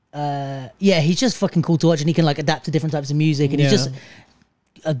he's just fucking cool to watch, and he can like adapt to different types of music, and he's just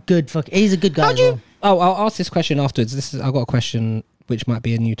a good he's a good guy. I'll ask this question afterwards. I've got a question which might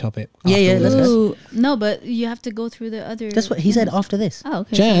be a new topic. Yeah, let's go. Ooh, no, but you have to go through the other. That's what he said after this. Oh,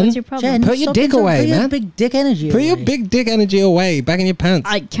 okay. Jen, so what's your problem? Jen, Put your stop dick away, put your man. big dick energy Put away. your big dick energy away, back in your pants.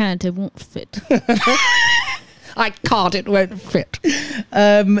 I can't. It won't fit. I can't. It won't fit.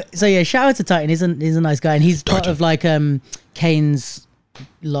 So yeah, shout out to Titan. He's a nice guy, and he's part of like Kane's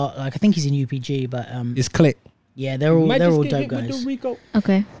lot. Like I think he's in UPG, but It's click. yeah, they're all dope guys.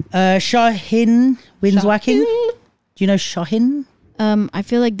 Okay. Shahin wins whacking. Do you know Shahin? I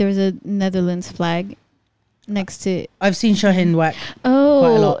feel like there's a Netherlands flag next to. I've seen Shahin whack. Oh, Quite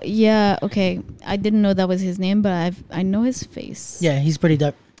a lot. yeah. Okay, I didn't know that was his name, but I know his face. Yeah, he's pretty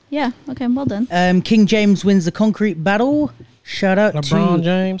dope. Yeah. Okay. Well done. King James wins the concrete battle. Shout out LeBron to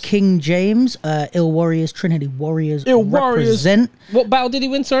James. King James. Ill Warriors, Trinity Warriors. Ill Warriors. Represent. What battle did he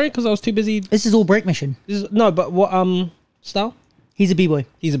win? Sorry, because I was too busy. This is all break mission. No, but what style? He's a b-boy.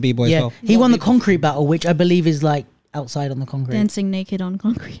 He's a b-boy as Yeah, well. he won the concrete battle, which I believe is like outside on the concrete. Dancing naked on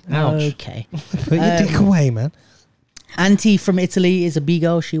concrete. Ouch. Okay. Put your dick away, man. Auntie from Italy is a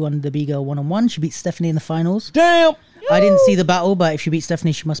B-girl. She won the B-girl 1-on-1. She beat Stephanie in the finals. Damn. I didn't see the battle, but if she beats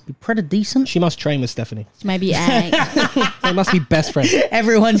Stephanie, she must be pretty decent. She must train with Stephanie. She might be ag. They must be best friends.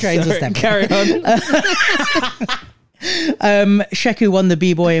 Everyone trains with Sorry, Stephanie. carry on. Sheku won the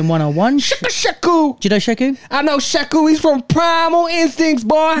B-boy in 1-on-1. Sheku. Do you know Sheku? I know Sheku. He's from Primal Instincts,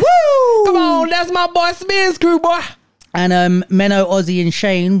 boy. Woo! Come on, that's my boy Spins crew, boy. And Menno, Ozzy, and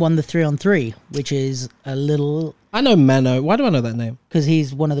Shane won the 3-on-3, which is a little... I know Mano. Why do I know that name? Because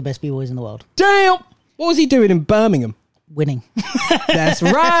he's one of the best B-boys in the world. Damn. What was he doing in Birmingham? Winning. That's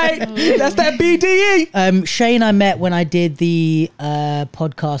right. That's that BDE. Shane I met when I did the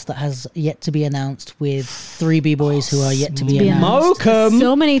podcast that has yet to be announced with 3 B-boys who are yet to be announced. Mokum.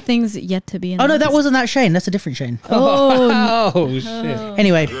 So many things yet to be Oh, announced. no, that wasn't that Shane. That's a different Shane. Oh, shit.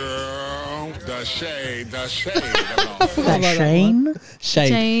 Anyway, The shade. that Shane. Shade.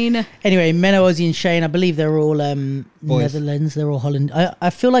 Jane. Anyway, Menno, Ozzy, and Shane, I believe they're all Netherlands. They're all Holland. I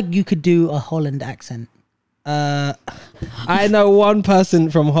feel like you could do a Holland accent. I know one person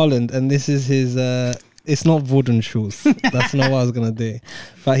from Holland, and this is his. It's not wooden shoes. That's not what I was gonna do.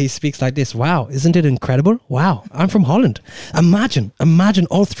 But he speaks like this. Wow, isn't it incredible? Wow, I'm from Holland. Imagine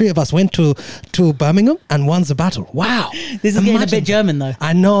all 3 of us went to Birmingham and won the battle. Wow, This is getting a bit German, though.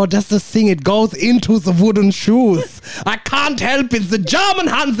 I know, just the thing, it goes into the wooden shoes. I can't help it. The German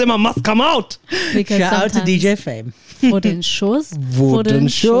Hans Zimmer must come out. Because Shout out to sometimes DJ Fame. Wooden shoes. Wooden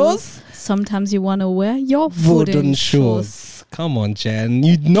shoes. Sometimes you want to wear your Wooden shoes. Come on, Jen.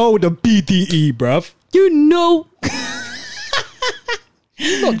 You know the BDE, bruv. You know.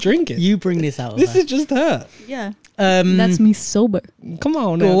 You're not drinking. You bring this out. This is just her. Yeah. That's me sober. Come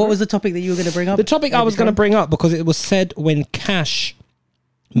on. Cool. now, What bruv. was the topic that you were going to bring up? The topic I was going to bring up because it was said when Cash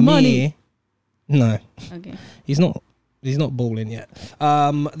Money. No, Okay. he's not balling yet.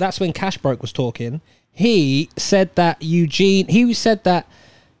 That's when Cash Broke was talking. He said that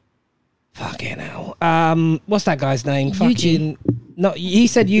fucking hell. What's that guy's name? Fucking no. He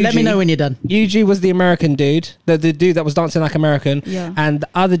said UG. Let me know when you're done. UG was the American dude, the dude that was dancing like American. Yeah. And the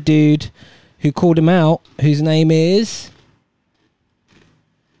other dude who called him out, whose name is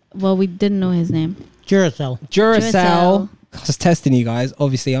Well, we didn't know his name. Duracell. Duracell. I was testing you guys.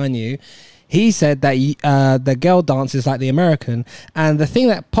 Obviously, I knew. He said that the girl dances like the American. And the thing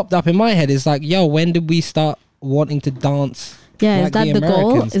that popped up in my head is like, yo, when did we start wanting to dance Yeah, like is that the goal?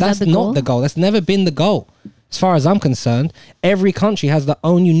 Americans? Is That's that the not goal? the goal. That's never been the goal. As far as I'm concerned, every country has their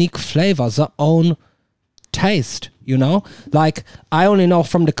own unique flavors, their own taste, you know? Like, I only know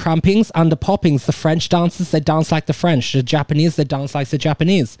from the crampings and the poppings, the French dancers, they dance like the French. The Japanese, they dance like the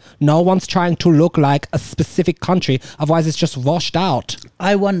Japanese. No one's trying to look like a specific country. Otherwise, it's just washed out.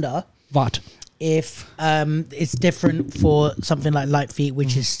 I wonder What? if it's different for something like Light Feet,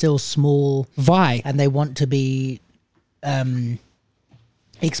 which is still small, Why? and they want to be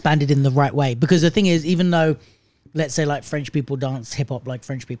expanded in the right way. Because the thing is, even though, let's say, like French people dance hip hop like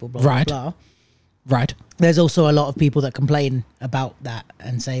French people, blah, Right. blah, blah, Right. there's also a lot of people that complain about that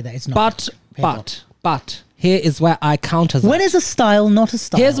and say that it's not. But here is where I counter that. When is a style not a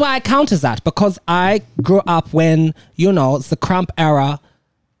style? Here's why I counter that, because I grew up when, you know, it's the cramp era.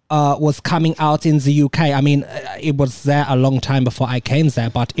 was coming out in the UK. I mean, it was there a long time before I came there,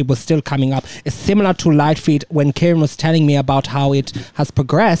 but it was still coming up. It's similar to Light Feet. When Kieran was telling me about how it has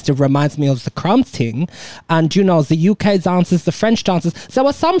progressed, it reminds me of the crump thing. And, you know, the UK dances, the French dances. There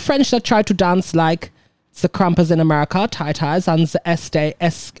were some French that tried to dance like the crumpers in America, tie-ties, and the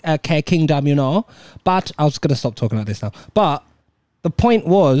SK Kingdom, you know. But I was going to stop talking like this now. But the point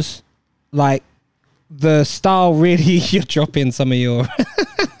was, like, the style really, you're dropping some of your...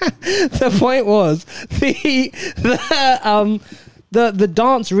 The point was, the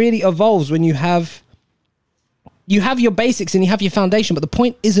dance really evolves when you have your basics and you have your foundation, but the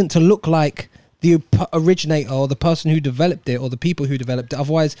point isn't to look like the originator or the person who developed it or the people who developed it.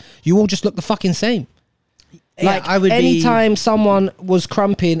 Otherwise, you all just look the fucking same. Like, I would anytime someone was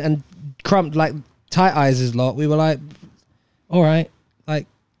crumping and crumped like tight eyes is lot, we were like, all right, like,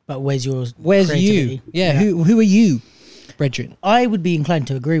 but where's yours? where's creativity? you? Yeah, who are you, brethren? I would be inclined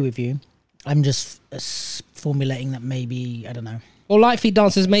to agree with you. I'm just formulating that maybe, I don't know. Well, Light Feet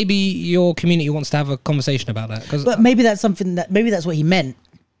dancers, maybe your community wants to have a conversation about that. But maybe that's something maybe that's what he meant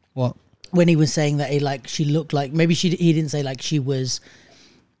What? when he was saying that she looked like, maybe he didn't say like she was,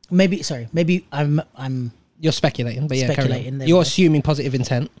 maybe I'm You're speculating, but yeah, Speculating, carry there on. we You're go. assuming positive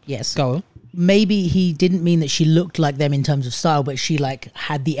intent. yes. Go on. Maybe he didn't mean that she looked like them in terms of style, but she like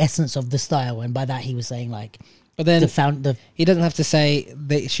had the essence of the style, and by that he was saying like But then the he doesn't have to say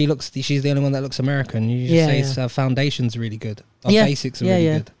that she's the only one that looks American. You just say her foundation's really good. Her Yeah. basics are Yeah, really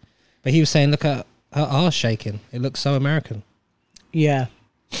yeah. good. But he was saying, look at her arse shaking. It looks so American. yeah.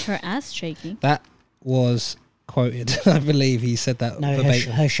 Her ass shaking. That was quoted. I believe he said that No,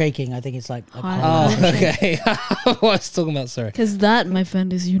 verbatim. her shaking. I think it's like Oh, okay. What I was talking about, sorry. Because that, my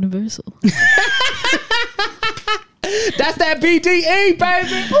friend, is universal. That's that BDE,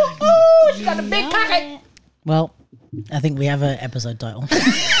 baby. Ooh, she got a big cocky. Well, I think we have an episode title.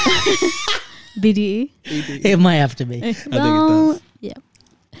 BDE. It might have to be Well, yeah.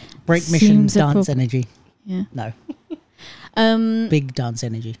 Break Mission Seems Dance appropriate. Energy. Yeah. No, Big. Big Dance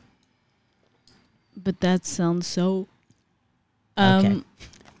Energy. But that sounds so Okay.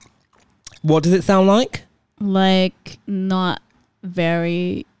 What does it sound like? like not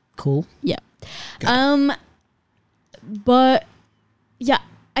very Cool. yeah. But yeah,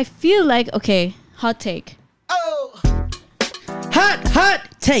 I feel like okay, hot take. Hot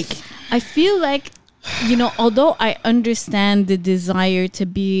take. I feel like, you know, although I understand the desire to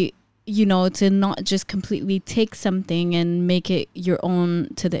be, you know, to not just completely take something and make it your own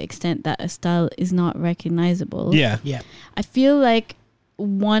to the extent that a style is not recognizable. Yeah. Yeah. I feel like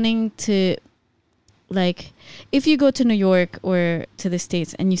wanting to, like, if you go to New York or to the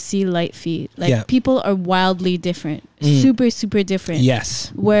States and you see Light Feet, like, Yeah. people are wildly different, super, super different.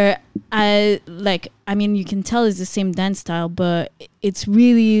 Yes. Where I mean, you can tell it's the same dance style, but it's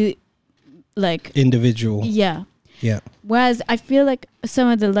really like, Individual. yeah. Yeah. Whereas I feel like some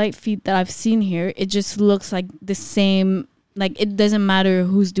of the Light Feet that I've seen here, it just looks like the same. Like, it doesn't matter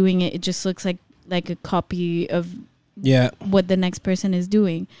who's doing it. It just looks like a copy of Yeah. what the next person is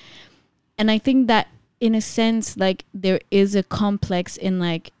doing. And I think that in a sense, like, there is a complex in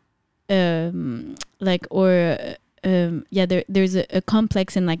there's a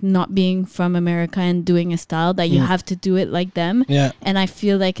complex in like not being from America and doing a style that you have to do it like them. Yeah. And I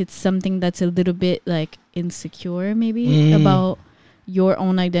feel like it's something that's a little bit like insecure maybe about your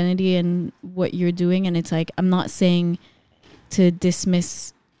own identity and what you're doing. And it's like, I'm not saying to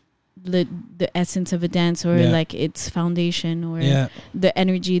dismiss the essence of a dance or like its foundation or the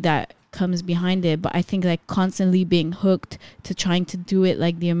energy that comes behind it, but I think like constantly being hooked to trying to do it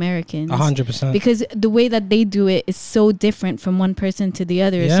like the Americans, 100%. because the way that they do it is so different from one person to the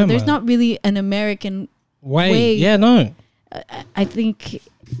other. Yeah, So there's man. not really an American way. Yeah, no. I think,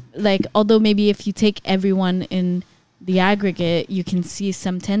 like, although maybe if you take everyone in the aggregate, you can see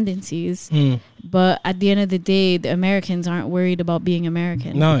some tendencies, but at the end of the day, the Americans aren't worried about being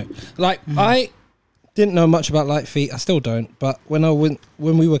American. No. Like, I didn't know much about Light Feet. I still don't. But when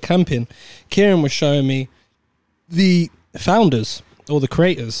we were camping, Kieran was showing me the founders or the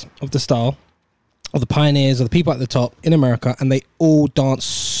creators of the style, or the pioneers, or the people at the top in America, and they all dance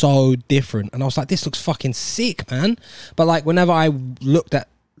so different. And I was like, this looks fucking sick, man. But like, whenever I looked at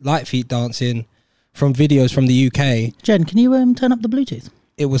Light Feet dancing from videos from the UK, Jen, can you turn up the Bluetooth?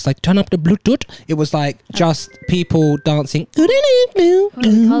 it was like, turn up the Bluetooth. It was like just people dancing. Who are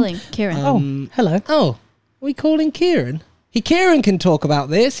we calling? Kieran. Hello. Oh, we calling Kieran? Kieran can talk about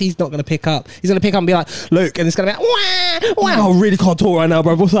this. He's not going to pick up. He's going to pick up and be like, look, and it's going to be like, wow, I really can't talk right now,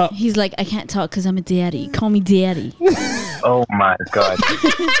 bro. What's up? He's like, I can't talk because I'm a daddy. Call me daddy. Oh my God.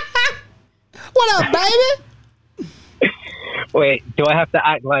 What up, baby? Wait, do I have to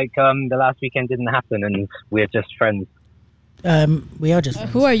act like the last weekend didn't happen and we're just friends? We are just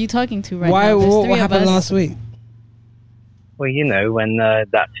friends. Who are you talking to right Why? now? There's What three of happened us. last week? Well, you know, when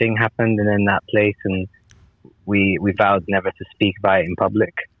that thing happened and in that place, and we vowed never to speak about it in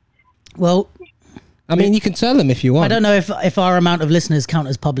public. Well, I mean, you can tell them if you want. I don't know if our amount of listeners count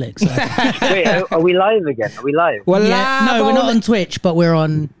as public. So. Wait, are we live again? Are we live? Well, Yeah, no, we're not on Twitch, but we're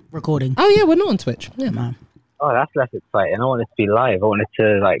on recording. Oh yeah, we're not on Twitch. Yeah, Man. Oh, that's less exciting. I wanted to be live. I wanted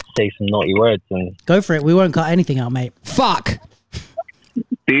to like say some naughty words and Go for it. We won't cut anything out, mate. Fuck.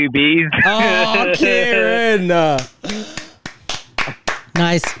 boobies. Oh, Kieran.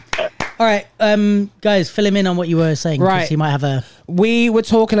 Nice. All right, guys, fill him in on what you were saying. 'cause Right. He might have a. We were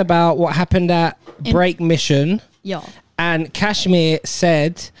talking about what happened at Break Mission, Yeah. and Kashmir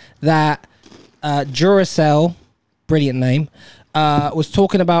said that Duracell, brilliant name, was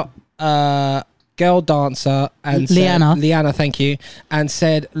talking about girl dancer and Liana. Liana, thank you, and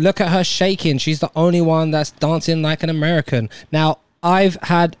said, look at her shaking. She's the only one that's dancing like an American. Now, I've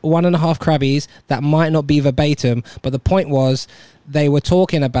had 1.5 Krabbies that might not be verbatim, but the point was they were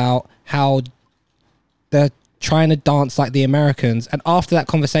talking about how they're trying to dance like the Americans. And after that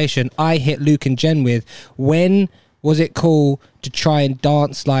conversation, I hit Luke and Jen with, when was it cool to try and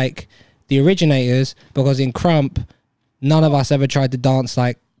dance like the originators? Because in Crump, none of us ever tried to dance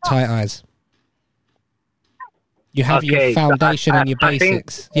like Tight Eyes. You have your Okay, so foundation and your I think-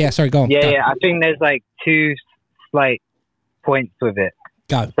 basics. Yeah, sorry, go on. Yeah, Go. yeah. I think there's like two slight points with it.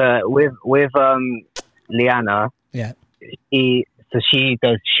 Go. So with Liana, Yeah. she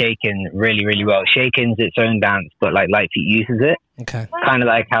does shaking really, really well. Shaking's its own dance, but like Light Feet uses it. Okay. Kind of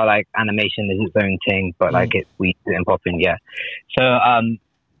like how like animation is its own thing, but like we use it in popping, yeah. So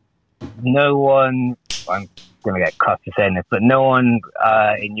no one, I'm gonna get cussed for saying this, but no one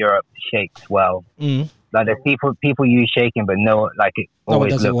in Europe shakes well. Mm. Like there's people use shaking, but no, like it No one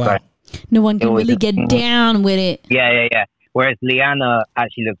always does it looks well. like No one can always really looks- get down with it. yeah. Whereas Liana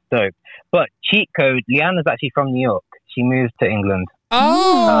actually looks dope. But cheat code, Liana's actually from New York. She moved to England.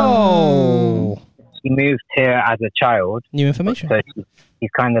 Oh. She moved here as a child, New information. so she's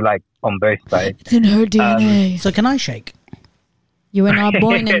kind of like on both sides. It's in her DNA. So can I shake? You were not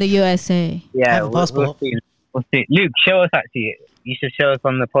born in the USA. Yeah, I have a passport. We'll see. Luke, show us actually. You should show us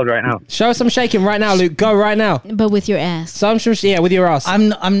on the pod right now. Show us some shaking right now, Luke. Go right now. But with your ass. Yeah, with your ass. I'm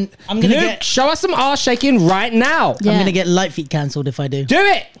gonna Luke, get show us some ass shaking right now. Yeah. I'm gonna get Light Feet cancelled if I do. Do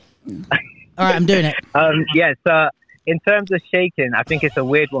it. All right, I'm doing it. Yeah, so in terms of shaking, I think it's a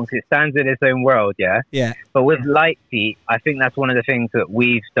weird one because it stands in its own world, yeah? Yeah. But with Light Feet, I think that's one of the things that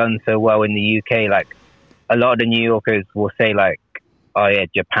we've done so well in the UK. Like, a lot of the New Yorkers will say, like, oh, yeah,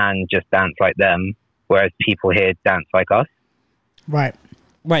 Japan just dance like them, whereas people here dance like us. Right.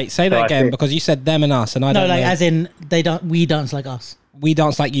 Wait, say So that I again think- because you said them and us, and I No, don't like know. as in they don't. We dance like us. We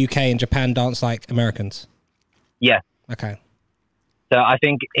dance like UK and Japan dance like Americans. Yeah. Okay. So I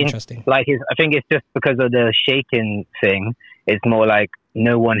think, Interesting. I think it's just because of the shaking thing. It's more like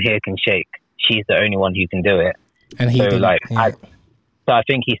no one here can shake. She's the only one who can do it. And he So didn't. like, yeah. So I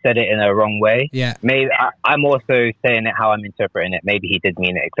think he said it in a wrong way. yeah. Maybe I'm also saying it how I'm interpreting it. Maybe he did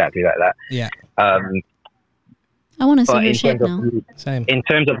mean it exactly like that. Yeah. I want to see But her shake now. Same. in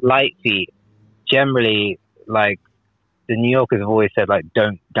terms of Light Feet, generally, like the New Yorkers have always said, like,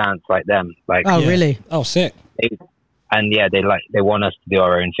 don't dance like them. Like, Oh, Yeah. really? Oh, sick. and yeah, they want us to do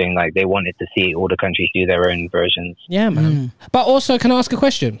our own thing. Like they wanted to see all the countries do their own versions. Yeah, man. But also, can I ask a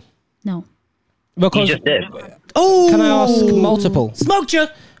question? No. You Because just did. Oh, can I ask multiple? Smoked you.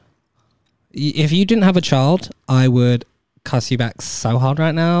 If you didn't have a child, I would cuss you back so hard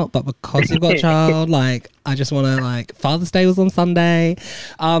right now. But because you've got a child, like I just want to like Father's Day was on Sunday.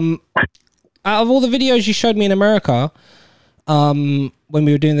 Out of all the videos you showed me in America, when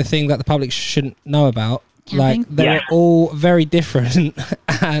we were doing the thing that the public shouldn't know about, like Camping? they Yeah. were all very different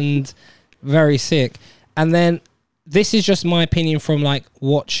and very sick. And then this is just my opinion from like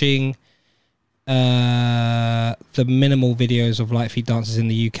watching the minimal videos of Light Feet dancers in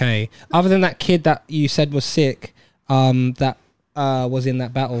the UK. Other than that kid that you said was sick, that was in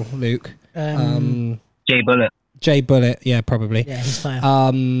that battle, Luke. Jay Bullet. Jay Bullet, yeah, probably. Yeah, he's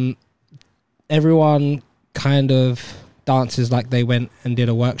fire. Everyone kind of dances like they went and did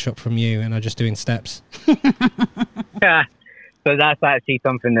a workshop from you and are just doing steps. Yeah. So that's actually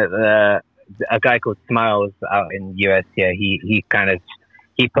something that a guy called Smiles out in US. Yeah, he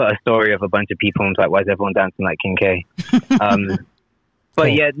put a story of a bunch of people and was like, why is everyone dancing like King K? But Cool.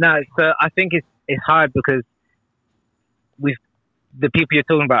 yeah, no. So I think it's hard because the people you're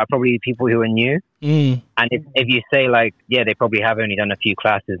talking about are probably people who are new. Mm. And if you say like, yeah, they probably have only done a few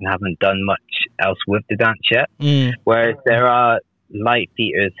classes and haven't done much else with the dance yet. Mm. Whereas there are light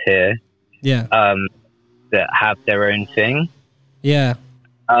feeters here Yeah. that have their own thing. Yeah.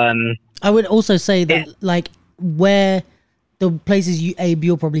 I would also say that like where the places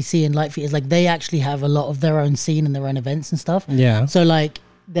you'll probably see in light feet is like they actually have a lot of their own scene and their own events and stuff. Yeah. So like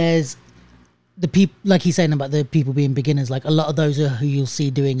there's the people, like he's saying about the people being beginners, like a lot of those are who you'll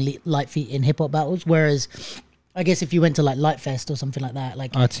see doing light feet in hip hop battles. Whereas I guess if you went to like Light Fest or something like that,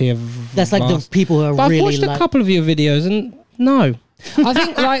 like I'd see that's like the people who are But really I've watched like, a couple of your videos and no. I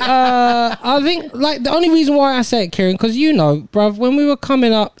think like the only reason why I say it, Kieran, because you know, bruv, when we were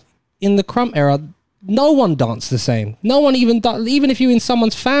coming up in the Crump era, no one danced the same. No one even even if you're in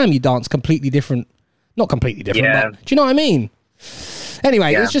someone's fam, you dance completely different. Not completely different, Yeah. but do you know what I mean?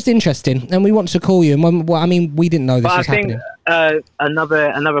 Anyway, Yeah. it's just interesting, and we want to call you. And well, I mean, we didn't know this But I was think happening.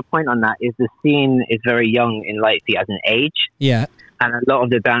 another point on that is the scene is very young in light feet as an age. Yeah, And a lot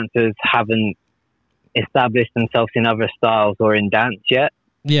of the dancers haven't established themselves in other styles or in dance yet.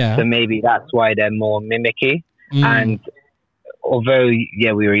 yeah. So maybe that's why they're more mimicky. Mm. And although,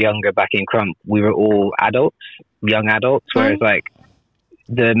 yeah, we were younger back in Crump, we were all adults, young adults, whereas like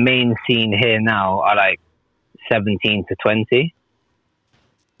the main scene here now are like 17 to 20.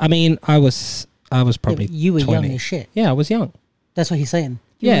 I mean, I was probably you were 20. young as shit. Yeah, I was young. That's what he's saying.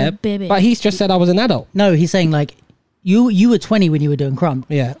 You were Yeah, a baby. but he's just said I was an adult. No, he's saying like you were 20 when you were doing Crump.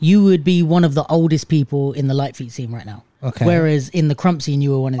 Yeah. You would be one of the oldest people in the light feet scene right now. Okay. Whereas in the Crump scene,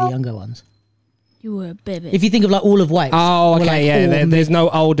 you were one of the younger ones. You were a baby. If you think of like all of White. Oh, okay, yeah. There's no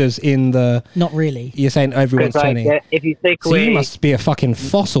olders in the. Not really. You're saying everyone's Because 20. like, if you take So away... you must be a fucking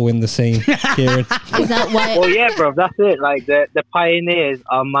fossil in the scene, Kieran. Is that why? Well, yeah, bro, that's it. Like, the pioneers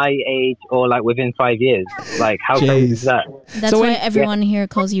are my age or, like, within 5 years. Like, how crazy is that? That's So why when- everyone here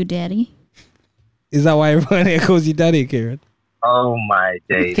calls you daddy. Is that why everyone here calls you daddy, Kieran? Oh, my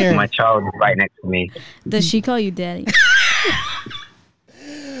days. Karen. My child is right next to me. Does she call you daddy?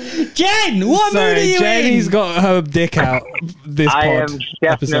 Jen, what mood are you Jenny's in? got her dick out this I am pod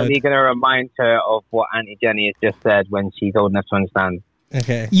definitely episode. going to remind her of what Auntie Jenny has just said when she's old enough to understand.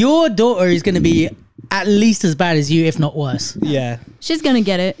 Okay. Your daughter is going to be at least as bad as you, if not worse. Yeah. She's gonna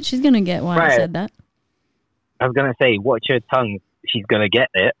get it. She's gonna get why I Right. said that. I was going to say, watch her tongue. She's going to get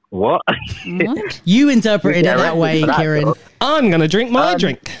it. What? What? You interpreted Yeah, it that right. way, For that, Kieran. though. I'm going to drink my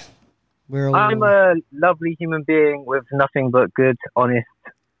drink. We're all, I'm a lovely human being with nothing but good, honest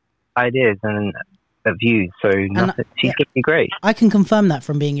ideas and views. So nothing, she's yeah. going to be great. I can confirm that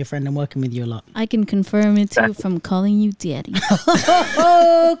from being your friend and working with you a lot. I can confirm it too from calling you daddy.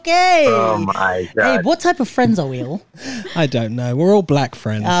 Okay. Oh, my God. Hey, what type of friends are we all? I don't know. We're all black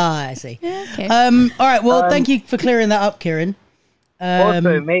friends. Ah, I see. Yeah, okay. All right. Well, thank you for clearing that up, Kieran.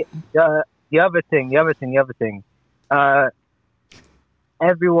 Also, mate, the other thing.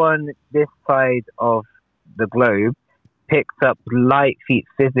 Everyone this side of the globe picks up light feet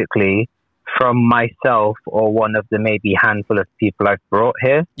physically from myself or one of the maybe handful of people I've brought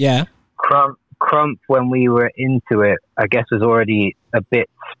here. Yeah. Crump, when we were into it, I guess was already a bit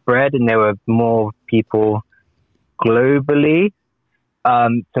spread and there were more people globally.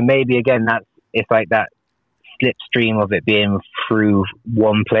 So maybe again, it's like that slipstream of it being through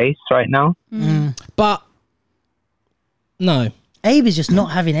one place right now. But no, Abe is just not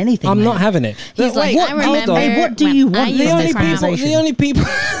having anything. I'm mate. not having it. He's like, what- I hold remember. on. Hey, what do you when want I from used this to cry. conversation? The only people,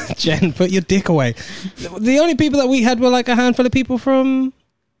 Jen, put your dick away. The only people that we had were like a handful of people from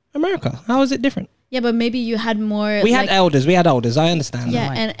America. How is it different? Yeah, but maybe you had more. We had like, elders. We had elders. I understand.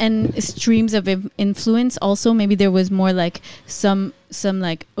 yeah, that. and streams of influence. Also, maybe there was more like some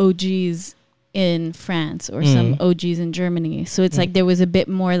like OGs in France or some OGs in Germany. So it's like there was a bit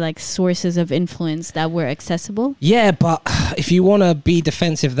more like sources of influence that were accessible. Yeah, but if you want to be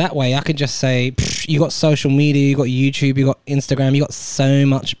defensive that way, I could just say you got social media, you got YouTube, you got Instagram, you got so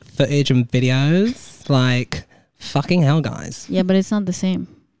much footage and videos. Like, fucking hell, guys. Yeah, but it's not the same.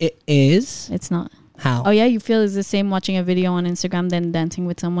 It is. It's not. How? Oh yeah, you feel it's the same watching a video on Instagram than dancing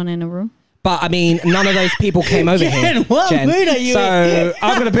with someone in a room? But I mean, none of those people came over here. Jen, what mood are you So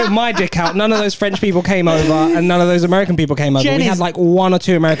I'm going to put my dick out. None of those French people came over and none of those American people came over. Jen We had is- like 1 or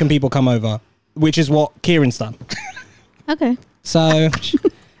 2 American people come over, which is what Kieran's done. Okay, So do you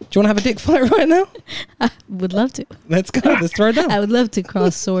want to have a dick fight right now? would love to. Let's go. Let's throw it down. I would love to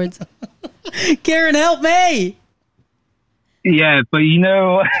cross swords. Kieran, help me. Yeah, but you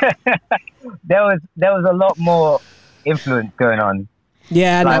know, there was a lot more influence going on.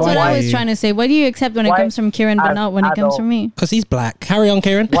 Yeah, That's what I was to. trying to say. What do you accept when it Why- comes from Kieran, but as not when it comes from me? Because he's black. Carry on,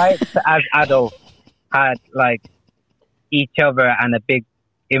 Kieran. Whites as adults had like each other and a big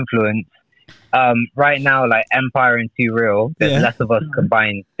influence. Right now, like Empire and Too Real, there's less of us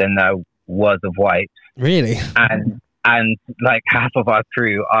combined than there was of whites. Really? And like half of our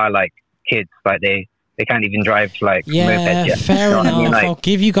crew are like kids, like they can't even drive like mopeds yet. Fair You know what enough. I mean? Like, I'll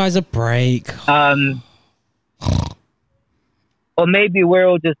give you guys a break. or maybe we're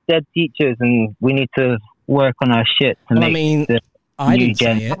all just dead teachers and we need to work on our shit to make the I new didn't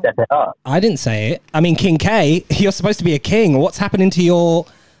gen say it. step it up. I didn't say it. I mean, King K, you're supposed to be a king. What's happening to your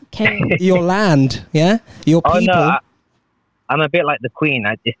land? Yeah, your people. Oh no, I'm a bit like the Queen.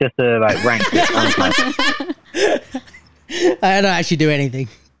 It's just a like rank. I don't actually do anything.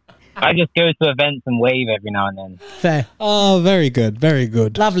 I just go to events and wave every now and then. Fair. Oh, very good, very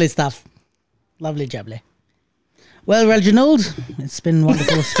good. Lovely stuff. Lovely jubbly. Well, Reginald, it's been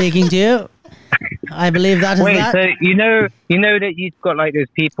wonderful speaking to you. I believe that is Wait, that. so you know that you've got like those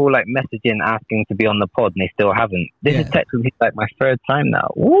people like messaging asking to be on the pod and they still haven't. This is technically like my third time now.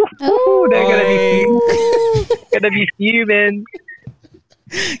 Woo, they're gonna be fuming.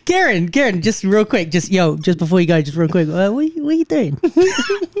 Karen, just real quick, just before you go, just real quick, what are you doing?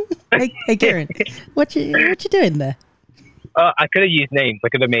 hey, Karen, what you doing there? I could have used names. I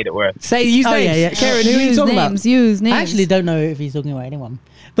could have made it worse. Use names. Yeah. Karen, who are you talking about? Use names. I actually don't know if he's talking about anyone.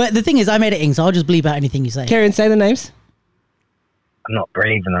 But the thing is, I'm editing, so I'll just bleep out anything you say. Karen, say the names. I'm not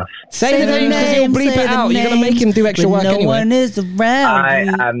brave enough. Say the names because he'll bleep it out. You're going to make him do extra work anyway. No one is around.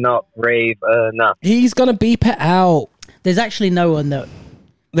 I am not brave enough. He's going to beep it out. There's actually no one that...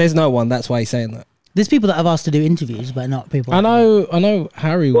 There's no one. That's why he's saying that. There's people that have asked to do interviews, but not people... I know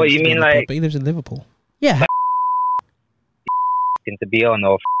Harry What, wants you to be mean on the pod, like- but he lives in Liverpool. Yeah. To be on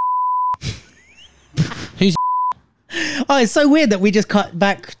or Oh, it's so weird that we just cut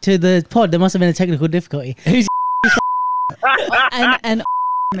back to the pod. There must have been a technical difficulty. Who's and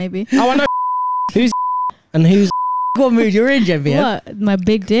maybe. Oh, I know. Who's and who's... What mood you're in, Genevieve? What? My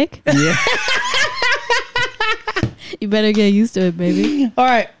big dick? Yeah. You better get used to it, baby. All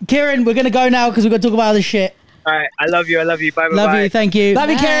right, Kieran, we're going to go now because we've got to talk about other shit. all right. I love you. Bye. Love you. Thank you. Love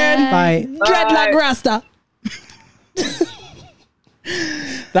you, Karen. Bye. Dreadlock Rasta.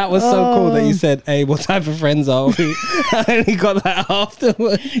 That was so cool that you said, hey, what type of friends are we? I only got that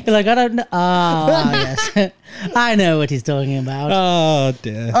afterwards. You're like, I don't know. Ah, yes. I know what he's talking about. Oh,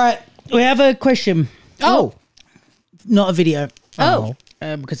 dear. All right, we have a question. Oh. Not a video. Oh.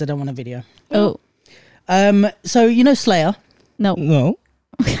 Because I don't want a video. Oh. So, you know Slayer? No. No.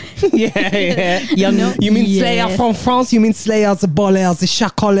 yeah. Young, No. You mean Yeah. Slayer from France? You mean Slayer, the ballers, the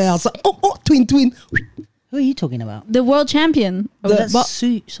chacolers? Oh, twin. Who are you talking about? The world champion. That's But-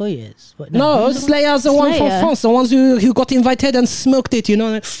 Sawyers. What, No, Slayer's the one from Slayer. France, the ones who got invited and smoked it, you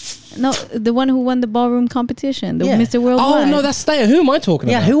know? no, the one who won the ballroom competition. The Yeah. Mr. Worldwide. Oh, no, that's Slayer. Who am I talking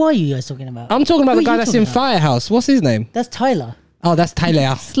Yeah, about? who are you guys talking about? I'm talking about Who the are guy you that's talking in about? Firehouse. What's his name? That's Tyler. Oh, that's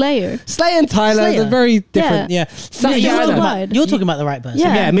Tyler. Slayer. Slayer and Tyler, Slayer. they're very different. Yeah. Yeah. Yeah, You're, you're talking the about, one. you're talking about the right person.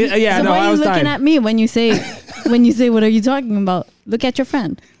 Yeah. Yeah, So no, why I are you was looking dying. at me when you say what are you talking about? Look at your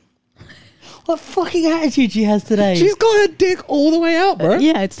friend. What fucking attitude she has today. She's got her dick all the way out, bro.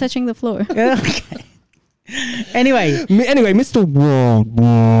 Yeah, it's touching the floor. Okay. Anyway, Anyway, Mr. World.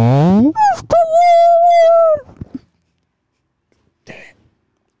 Do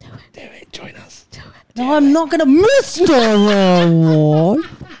it. Join us. no, I'm not gonna Mr. Worldwide.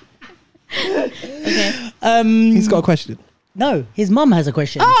 Okay. He's got a question. No, his mum has a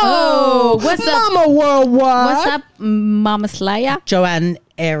question. Oh, what's up? Mama Worldwide. What's up, Mama Slayer? Joanne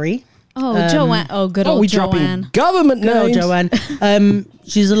Airy. Oh, Joanne. Oh, good Oh, old we Joanne. dropping government Good old names. Joanne.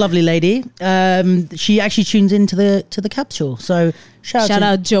 She's a lovely lady. She actually tunes into the capsule. So shout Shout to,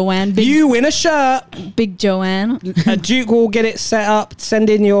 out Joanne. Big, You win a shirt. big Joanne. Duke will get it set up. Send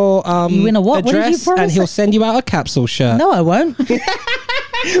in your You win a what? What did you address, promise? and he'll send you out a capsule shirt. No, I won't.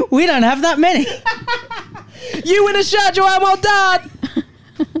 We don't have that many. You win a shirt, Joanne. Well done.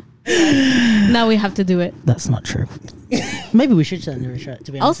 Now we have to do it. That's not true. Maybe we should send her a shirt.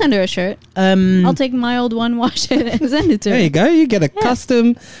 To be I'll honest, send her a shirt. I'll take my old one, wash it, and send it to her. There you go. You get a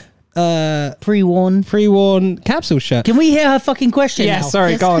custom pre-worn. pre-worn capsule shirt. Can we hear her fucking question? Yeah, now?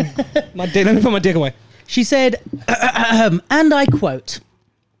 sorry, go on. Let me put my dick away. She said, and I quote,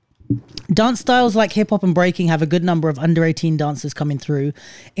 dance styles like hip hop and breaking have a good number of under 18 dancers coming through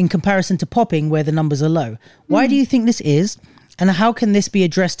in comparison to popping where the numbers are low. Why do you think this is? And how can this be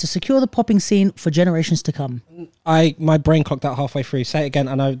addressed to secure the popping scene for generations to come? My brain clocked out halfway through. Say it again.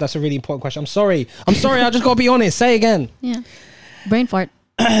 I know that's a really important question. I'm sorry. I just got to be honest. Say it again. Yeah. Brain fart.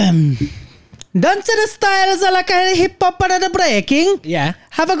 Dance styles are like a hip hop and the breaking. Yeah.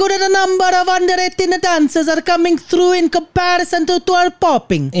 Have a good number of under 18 dancers are coming through in comparison to our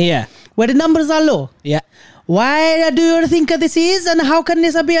popping, Yeah. where the numbers are low. Yeah. Why do you think this is, and how can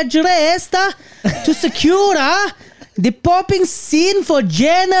this be addressed to secure the popping scene for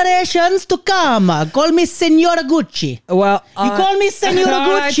generations to come? Call me Signora Gucci. Well, You call me Signora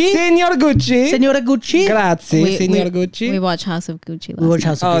alright, Gucci? Signor Gucci. Signora Gucci? Grazie, Signor Gucci. We watched House of Gucci last We watched night.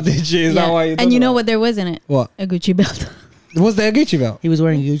 House of Oh, Gucci. did you? Is that why you And you know what there was in it? What? A Gucci belt. Was there a Gucci belt? He was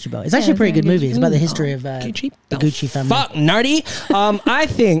wearing a Gucci belt. It's actually a it's pretty good wearing a movie. It's Gucci about the belt. history of the Gucci family. Fuck, nerdy. I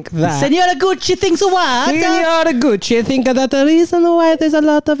think that... Signora Gucci thinks what? Signora Gucci, I think that the reason why there's a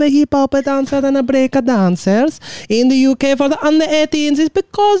lot of hip hop dancers and break dancers in the UK for the under 18s is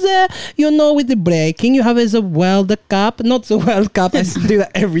because with the breaking you have as a World Cup, not the World Cup. I do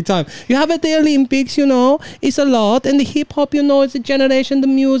that every time. You have at the Olympics, it's a lot, and the hip hop, it's a generation. The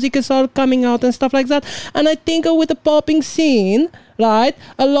music is all coming out and stuff like that. And I think with the popping scene. Right,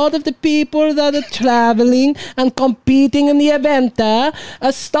 a lot of the people that are traveling and competing in the event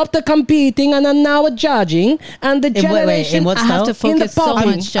stopped the competing and are now judging. And the generation in what I have style? to focus so popping.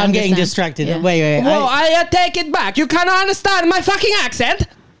 much. to I'm getting understand. distracted. Yeah. Wait. Whoa, I take it back. You cannot understand my fucking accent.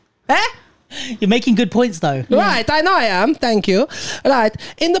 Eh? You're making good points though. Right, I know I am. Thank you. Right,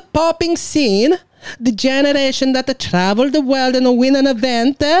 in the popping scene, the generation that travel the world and win an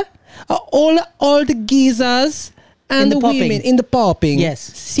event are all the geezers and In the the popping. women in the popping. Yes.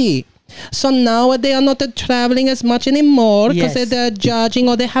 See. So now they are not traveling as much anymore because Yes. they're judging,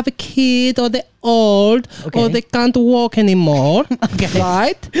 or they have a kid, or they're old, Okay. or they can't walk anymore. Okay.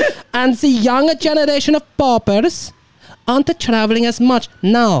 Right? And the younger generation of poppers aren't traveling as much.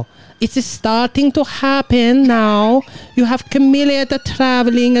 Now, it's starting to happen now. You have Camilla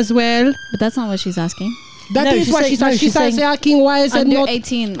traveling as well. But that's not what she's asking. That No, is she's what saying- she's no, saying. she's She's saying asking why is it under not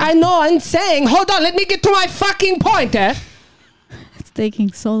 18. I know. I'm saying. Hold on. Let me get to my fucking point. It's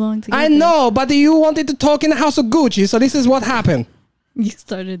taking so long to get I there. know, but you wanted to talk in the House of Gucci, so this is what happened. You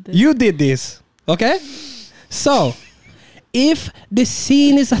started this. You did this, okay? So, if the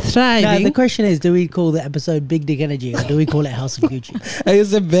scene is Now, thriving, the question is, do we call the episode Big Dick Energy or do we call it House of Gucci?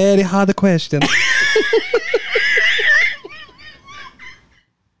 it's a very hard question.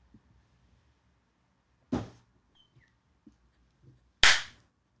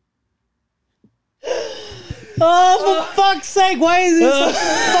 Oh, for fuck's sake, why is it so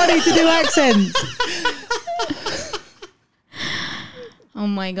funny to do accents? Oh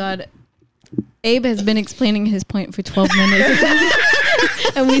my god. Abe has been explaining his point for 12 minutes.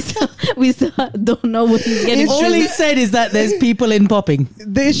 And we still don't know what he's getting All to. he said is that there's people in popping.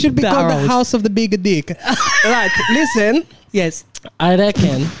 They should be That called are the old. House of the Big Dick. Right, listen. Yes. I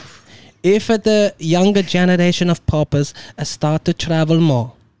reckon if the younger generation of poppers start to travel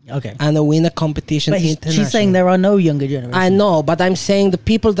more Okay. and win a competition But internationally. she's saying there are no younger generations. I know, but I'm saying the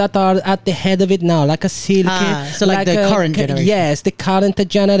people that are at the head of it now, like a Silky. So like the current generation. Yes, the current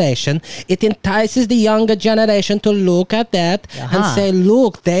generation. It entices the younger generation to look at that and Aha. say,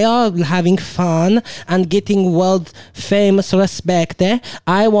 look, they are having fun and getting world famous respect.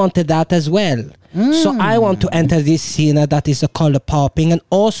 I wanted that as well. So I want to enter this scene that is a color popping and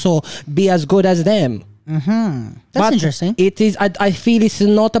also be as good as them. That's interesting. It is. I feel it's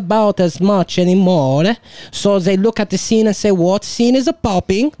not about as much anymore. So they look at the scene and say, "What scene is a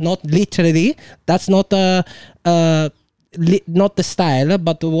popping?" Not literally. That's not not the style,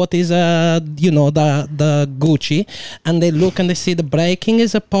 but what is the Gucci, and they look and they see the breaking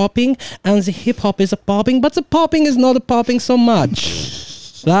is a popping and the hip hop is a popping, but the popping is not a popping so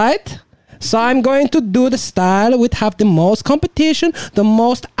much, right? So I'm going to do the style which have the most competition, the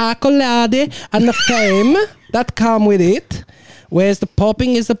most accolade, and the fame that come with it. Whereas the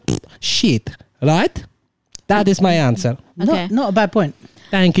popping is a shit, right? That is my answer. Okay. Not a bad point.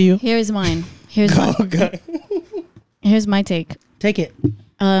 Thank you. Here's mine. Here's my take. Take it.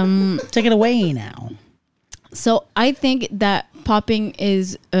 Take it away now. So I think that popping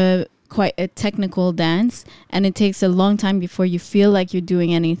is quite a technical dance, and it takes a long time before you feel like you're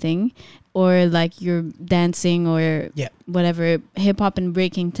doing anything or like you're dancing or Yeah. whatever. Hip hop and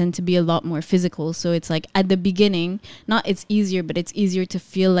breaking tend to be a lot more physical. So it's like at the beginning, not it's easier, but it's easier to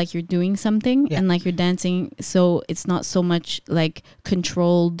feel like you're doing something Yeah. and like you're dancing. So it's not so much like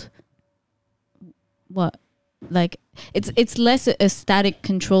controlled. What? Like it's less a static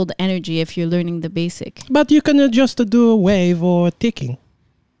controlled energy if you're learning the basic. But you can just do a wave or ticking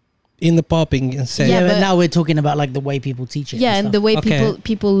in the popping and say, Yeah, Yeah, but but- now we're talking about like the way people teach it. Yeah, and stuff. the way Okay.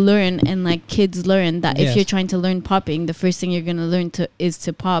 people learn and like kids learn that Yes. if you're trying to learn popping, the first thing you're gonna learn is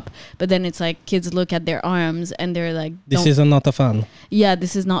to pop. But then it's like kids look at their arms and they're like, this "Don't- is not a fun. yeah,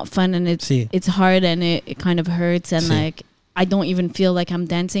 this is not fun and See. it's hard and it kind of hurts and See. like I don't even feel like I'm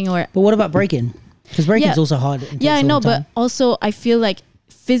dancing or But what about breaking? Because breaking's Yeah. also hard. It yeah, I takes a know, long but time. also I feel like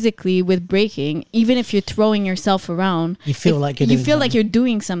physically with breaking, even if you're throwing yourself around, You feel like you're you doing feel like something. you're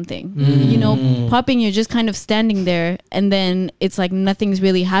doing something. You know, popping, you're just kind of standing there, and then it's like nothing's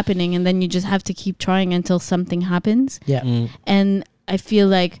really happening, and then you just have to keep trying until something happens. Yeah. And I feel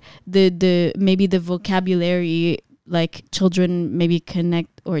like the maybe the vocabulary, like children maybe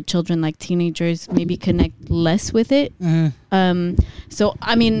connect, or children like teenagers maybe connect less with it. So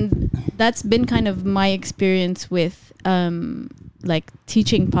I mean, that's been kind of my experience with like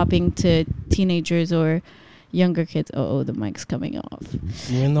teaching popping to teenagers or younger kids. Oh, the mic's coming off.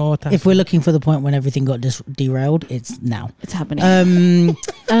 You know what? If we're looking for the point when everything got derailed, it's now. It's happening.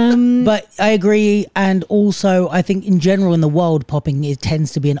 But I agree, and also I think in general in the world, popping it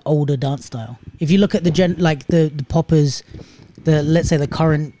tends to be an older dance style. If you look at the poppers, let's say the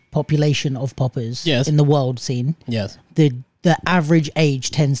current population of poppers Yes. in the world scene, Yes. the average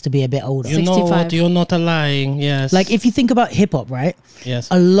age tends to be a bit older. You know 65. what? You're not lying. Yes. Like if you think about hip hop, right? Yes.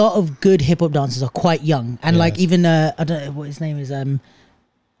 A lot of good hip hop dancers are quite young, and like Yes. even I don't know what his name is. I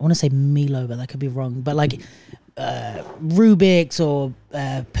want to say Milo, but that could be wrong. But like Rubik's or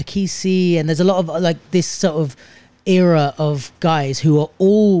Pakisi, and there's a lot of like this sort of era of guys who are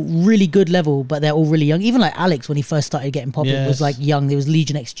all really good level, but they're all really young. Even like Alex, when he first started getting popping, Yes. was like young. There was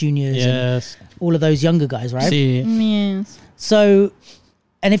Legion X Juniors, and Yes. all of those younger guys, right? See. Yes. So,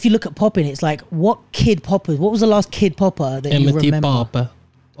 and if you look at popping, it's like what kid poppers? What was the last kid popper that you MT remember? Pop.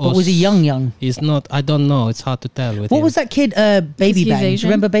 But was he young? He's not. I don't know. It's hard to tell with What him. was that kid? Baby He's Bang. Do you Asian?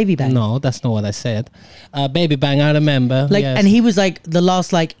 remember Baby Bang? No, that's not what I said. Baby Bang, I remember. Like, yes. and he was like the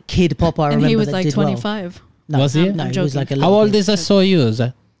last like kid popper I And remember. he was that like did well. 25. No, Was he? No, I'm he was joking. like a How little old kid. is a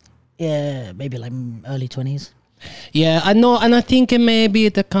Soyuz? Yeah, maybe like early 20s. Yeah, I know, and I think maybe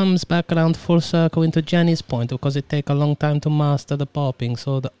it comes back around full circle into Jenny's point, because it take a long time to master the popping,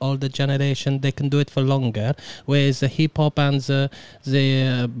 so the older generation, they can do it for longer, whereas the hip hop and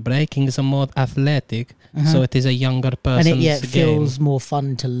the breaking is a more athletic, so it is a younger And person's it game. feels more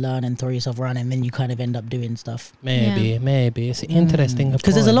fun to learn and throw yourself around, and then you kind of end up doing stuff. Maybe it's interesting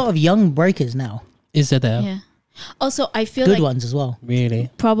Because there's a lot of young breakers now, Is it there? Yeah. Also, I feel good like ones as well. Really?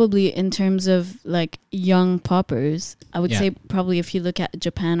 probably in terms of like young poppers, I would Yeah. say probably if you look at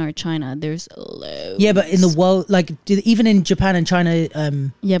Japan or China, there's loads. Yeah, but in the world, like even in Japan and China,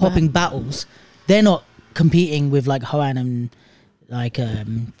 Yeah, but- popping battles, they're not competing with like Hoan and like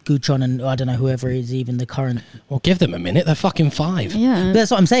Guchon and I don't know whoever is even the current. Well, give them a minute. They're fucking 5. Yeah.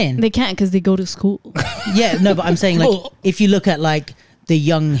 That's what I'm saying. They can't because they go to school. Yeah, no, but I'm saying like if you look at like the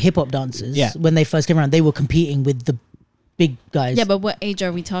young hip hop dancers, Yeah. when they first came around, they were competing with the big guys. Yeah, but what age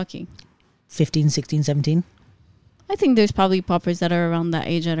are we talking? 15, 16, 17. I think there's probably poppers that are around that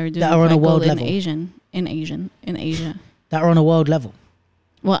age that are doing That are on a quite well world in level. in Asia. That are on a world level.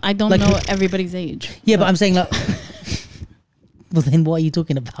 Well, I don't Like- know everybody's age. Yeah, but I'm saying like, well, then what are you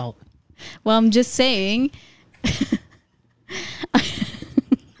talking about? Well, I'm just saying.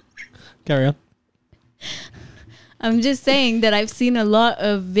 Carry on. I'm just saying that I've seen a lot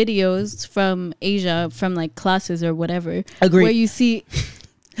of videos from Asia, from like classes or whatever, Agreed. where you see.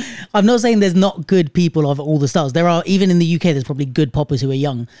 I'm not saying there's not good people of all the styles. There are, even in the UK, there's probably good poppers who are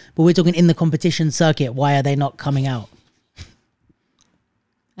young. But we're talking in the competition circuit. Why are they not coming out?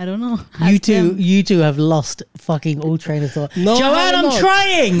 I don't know. You two have lost fucking all train of thought. No, I Joanne, have I'm not.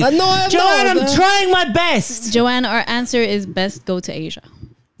 trying. No, I have Joanne, not. I'm trying my best. Joanne, our answer is best go to Asia.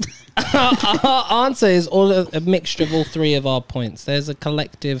 Our answer is all a mixture of all three of our points. There's a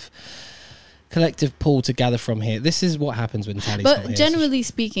collective pool to gather from here. This is what happens when Tally's not But here. generally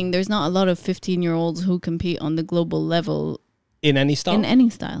speaking, there's not a lot of 15-year-olds who compete on the global level in any style. in any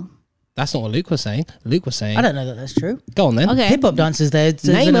style. That's not what Luke was saying. Luke was saying. I don't know that that's true. Go on then. Okay. Hip hop dancers, there's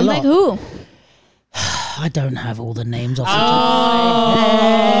Name a them. lot. Like who? I don't have all the names off the Oh. top of my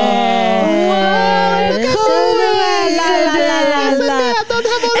head.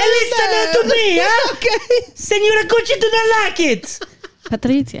 Listen to me, huh? Okay. Senora Gucci do not like it.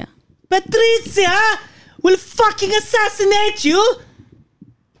 Patricia. Patricia will fucking assassinate you.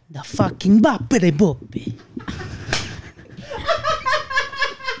 The fucking bappere boppi.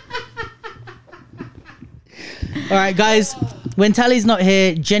 All right, guys. When Tally's not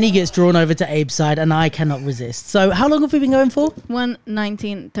here, Jenny gets drawn over to Abe's side, and I cannot resist. So, how long have we been going for?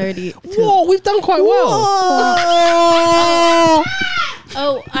 1932. Whoa, we've done quite well.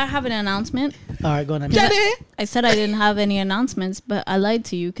 Oh, I have an announcement. All right, go on. Then. I said I didn't have any announcements, but I lied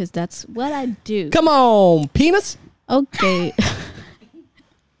to you because that's what I do. Come on, penis. Okay.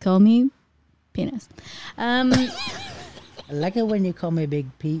 Call me penis. I like it when you call me Big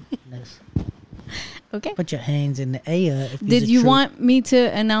Penis. Okay. Put your hands in the air. If Did you're you true. want me to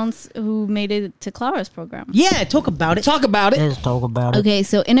announce who made it to Clara's program? Yeah, talk about it. Talk about it. Let's talk about it. Okay,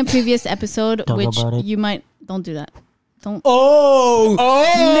 so in a previous episode, Talk which about it. you might don't do that. Don't. Oh,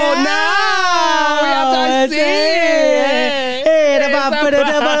 now we have to sing.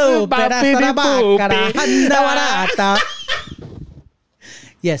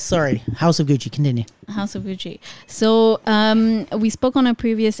 Yes, sorry. House of Gucci, continue. House of Gucci. So we spoke on a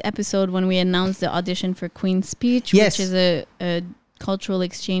previous episode when we announced the audition for Queen's Speech, Yes. which is a cultural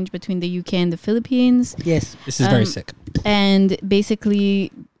exchange between the UK and the Philippines. Yes. This is very sick. And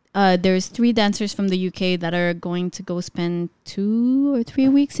basically, there's 3 dancers from the UK that are going to go spend 2 or 3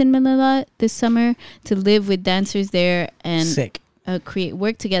 weeks in Manila this summer to live with dancers there and Sick. create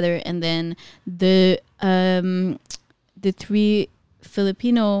work together. And then the 3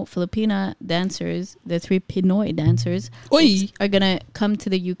 Filipina dancers, the 3 Pinoy dancers, Oi. are gonna come to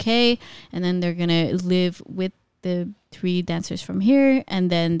the UK, and then they're gonna live with the 3 dancers from here, and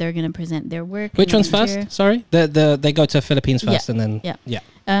then they're gonna present their work. Which in one's first? here. Sorry, they go to Philippines first, Yeah. and then Yeah.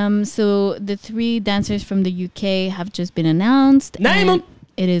 So the 3 dancers from the UK have just been announced. Name and 'em.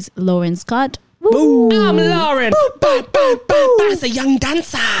 It is Lauren Scott, I'm Lauren. As a young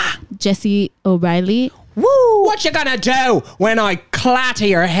dancer. Jesse O'Reilly, What you gonna do when I clatter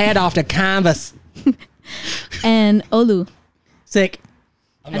your head off the canvas? and Olu. Sick.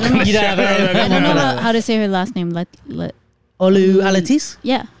 I don't know, You don't have I don't know it. how to say her last name. Olu Alatis?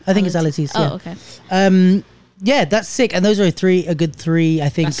 Yeah. I think it's Alatis, yeah. Oh, okay. Yeah, that's sick. And those are a good 3, I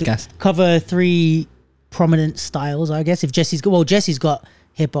think. That's gas. Cover 3 prominent styles, I guess. If Jesse's got, Jesse's got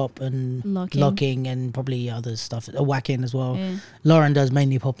hip hop and locking and probably other stuff, whacking as well. Yeah. Lauren does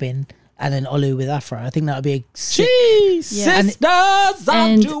mainly pop in, and then Olu with Afro. I think that would be a sick. Jeez, Yeah. sisters,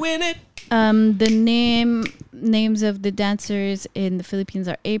 I'm And- doing it. The names of the dancers in the Philippines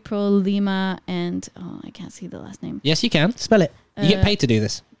are April, Lima, and I can't see the last name. Yes, you can. Spell it. You get paid to do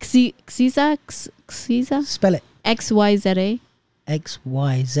this. Xiza, Spell it. XYZA,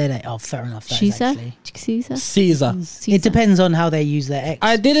 XYZA. Oh, fair enough. That is Shisa, actually. Xiza. Caesar. It depends on how they use their X.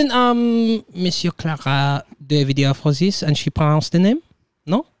 I didn't Monsieur Clara the video for this, and she pronounced the name.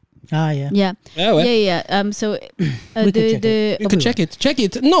 No. Yeah. Yeah. Oh, well. Yeah. So We could check it. You could check it. Check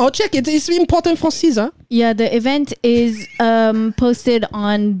it. No, check it. It's important for Caesar. Yeah, the event is posted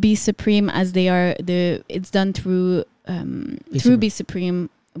on Be Supreme as they are it's done through Be Supreme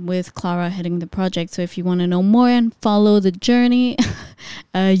with Clara heading the project. So if you want to know more and follow the journey,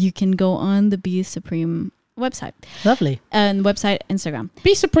 you can go on the Be Supreme website Lovely. and Instagram.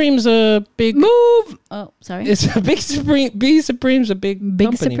 Be Supreme's a big Move. Oh, sorry. It's a big Supreme. Be Supreme's a big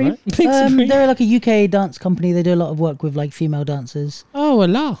company, Supreme? right? Big Supreme. They're like a UK dance company. They do a lot of work with like female dancers. Oh,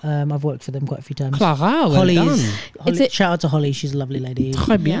 voilà. I've worked for them quite a few times. Clara, well Holly done. is shout out to Holly. She's a lovely lady.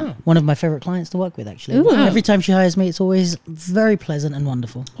 Très bien. One of my favorite clients to work with, actually. Ooh. Every time she hires me, it's always very pleasant and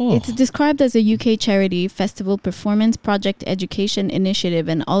wonderful. Oh. It's described as a UK charity, festival, performance, project, education initiative,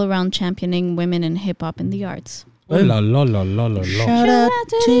 and all-around championing women in hip-hop and the arts. Oh, la, la, la, la, la, la. Shout out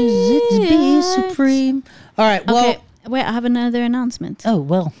to Be Supreme. All right, well. Okay, wait, I have another announcement. Oh,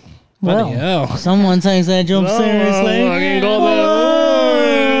 well. Bloody Well, hell. someone takes their job seriously.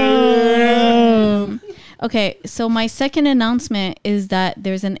 Okay, so my second announcement is that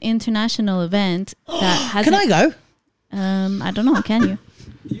there's an international event that has. Can I go? I don't know. Can you?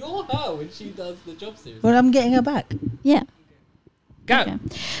 You're her when she does the job series. Well, I'm getting her back. Yeah. Go. Okay.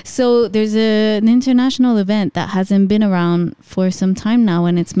 So there's an international event that hasn't been around for some time now,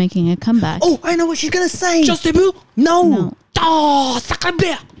 and it's making a comeback. Oh, I know what she's going to say. Just debut? No. No. Oh, sacre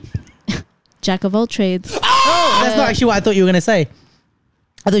bleu. Jack of all trades. That's not actually what I thought you were going to say.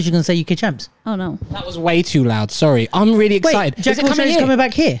 I thought you were going to say UK champs. Oh no, That was way too loud. Sorry. I'm really excited. Wait, Jack Is it of all coming trades here? coming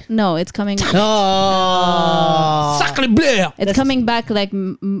back here. no, it's coming. Oh. Sacre bleu. It's coming back. Like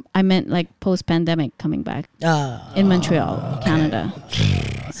I meant, like post-pandemic coming back in Montreal, Canada.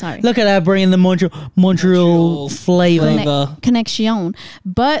 Sorry. Look at her bringing the Montreal flavor. Connection,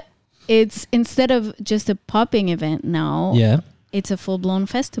 but it's instead of just a popping event now. Yeah. It's a full-blown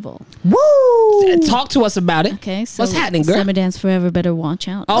festival. Woo! Talk to us about it. Okay, so What's happening, girl? Summer Dance Forever better watch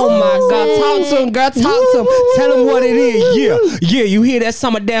out. Oh my God! Talk to him, girl. Talk to him. Tell him what it is. Yeah. You hear that?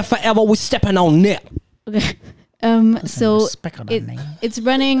 Summer Dance Forever. We're stepping on that. Okay. So respect on that name. it's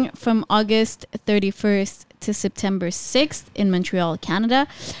running from August 31st to September 6th in Montreal, Canada.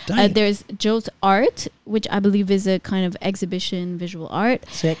 There's Jolt Art, which I believe is a kind of exhibition visual art.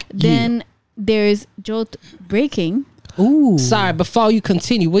 Sick. Then there's Jolt Breaking. Ooh. Sorry, before you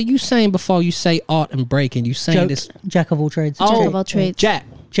continue, what you saying before you say art and breaking? You saying Joke. this? Jack of all trades. Jack of all trades. Jack.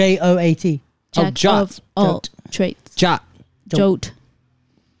 Joat. Jack Jot. of all Jolt. trades. Jot. Jolt.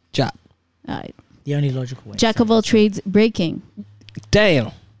 Jot. Alright. The only logical way. Jack of all trades breaking.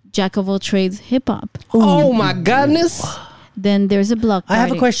 Damn. Jack of all trades hip hop. Oh my goodness. Then there's a block I party.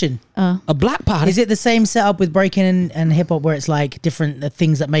 have a question. A black party. Is it the same setup with breaking and hip hop where it's like different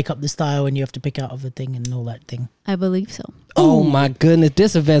things that make up the style and you have to pick out of the thing and all that thing? I believe so. Oh my goodness.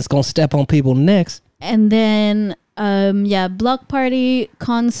 This event's going to step on people next. And then block party,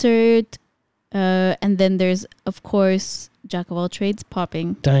 concert, and then there's of course Jack of all trades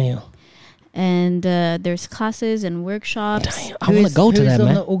popping. Damn. And there's classes and workshops. Damn. I want to go to who's that, on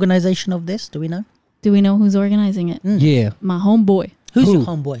man. the organization of this? Do we know? Do we know who's organizing it? Yeah. My homeboy, Who's Who? your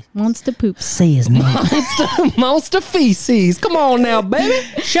homeboy? Monster Poops. Say his name. Monster Feces. Come on now, baby.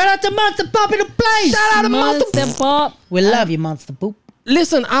 Shout out to Monster Pop in the place. Shout out to Monster. Pop. We love you, Monster Poop.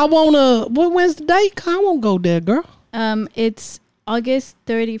 Listen, I want to. When's the date? I won't go there, girl. It's August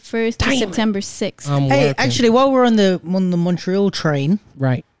 31st to Damn it. September 6th, I'm Hey, working. actually, while we're on the Montreal train,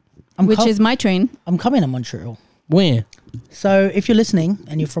 Right. which is my train. I'm coming to Montreal. When? So if you're listening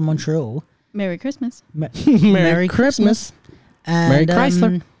and you're from Montreal, Merry Christmas. Merry Christmas. And, Merry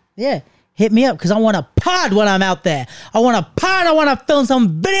Chrysler. Yeah. Hit me up because I want to pod when I'm out there. I want to pod. I want to film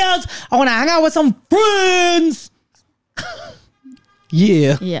some videos. I want to hang out with some friends.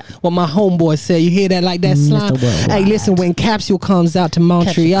 Yeah. Yeah. What my homeboy said. You hear that like that slime? Worldwide. Hey, listen, when Capsule comes out to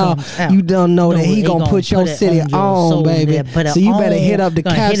Montreal, comes out. you don't know that No, he gonna put your it city on your on, soul, baby. yeah, put it So you better on. hit up the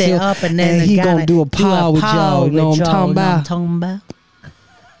Gonna Capsule hit it up and then he the gonna guy do a pod with y'all. You know what I'm talking about?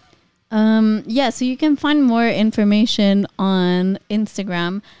 So you can find more information on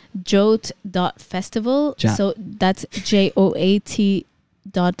Instagram, jote.festival. Jot. So that's JOAT.festival.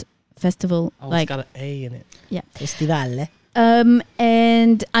 Oh, like, it's got an A in it. yeah. Festival.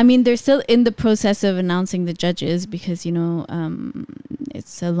 And I mean, they're still in the process of announcing the judges because,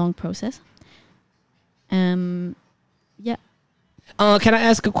 it's a long process. Yeah. Can I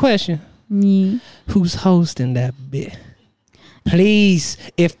ask a question? Yeah. Who's hosting that bit? Please,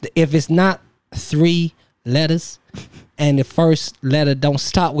 if it's not 3 letters and the first letter don't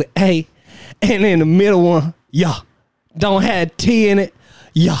start with A, and in the middle one, don't have T in it,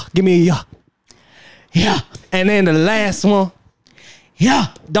 give me a yeah, and then the last one,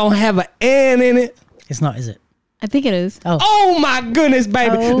 don't have an N in it. It's not, is it? I think it is. Oh my goodness,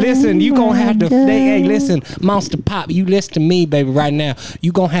 baby. Listen, you gonna have to hey, listen, Monster Pop, you listen to me, baby, right now.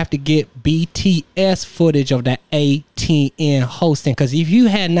 You gonna have to get BTS footage of that ATN hosting. Cause if you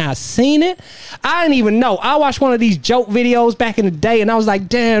had not seen it, I didn't even know. I watched one of these joke videos back in the day and I was like,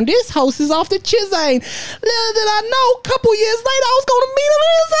 damn, this host is off the chisane. Little did I know, a couple years later I was gonna meet him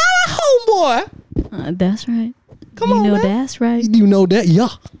in his homeboy. That's right. Come on, man. That's right. You know that,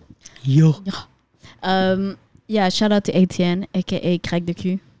 Yeah, shout out to ATN, aka Crack de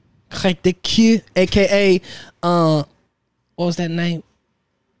Cul. Crack the Q, aka what was that name?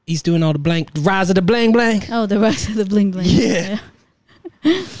 He's doing all the Rise of the Bling Bling. Oh, the rest of the bling bling. Yeah.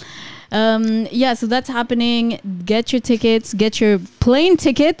 So that's happening. Get your tickets. Get your plane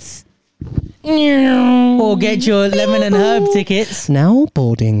tickets. Or get your lemon and herb tickets. Now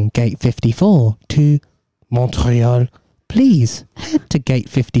boarding gate 54 to Montreal. Please head to gate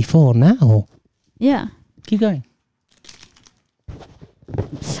 54 now. Yeah. Keep going.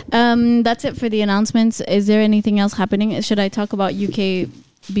 That's it for the announcements. Is there anything else happening? Should I talk about UK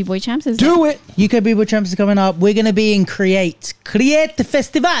B-Boy Champs? Do it. UK B-Boy Champs is coming up. We're going to be in Create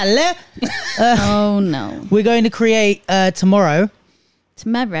Festival. Oh no. We're going to Create tomorrow.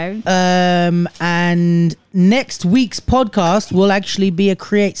 Tomorrow. And next week's podcast will actually be a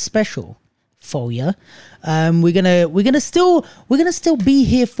Create special for you. We're gonna still be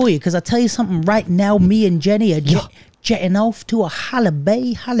here for you because I tell you something right now. Me and Jenny are jetting off to a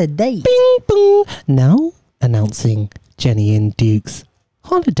holiday. Bing, bing. Now announcing Jenny and Duke's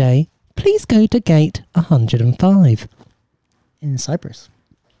holiday. Please go to gate 105 In Cyprus.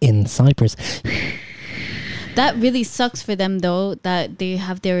 in Cyprus. That really sucks for them though, that they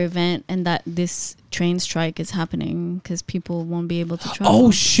have their event and that this train strike is happening because people won't be able to travel.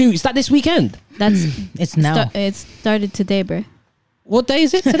 Oh shoot! Is that this weekend? That's It's now. it started today, bro. What day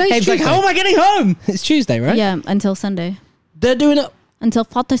is it? Today's It's like, Tuesday. how am I getting home? It's Tuesday, right? Yeah, until Sunday. They're doing it Until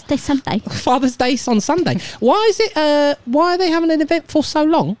Father's Day Sunday. Father's Day on Sunday. Why is it? Why are they having an event for so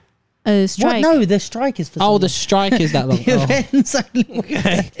long? Strike. What? No, the strike is for Oh, some- the strike is that long. the Oh. event's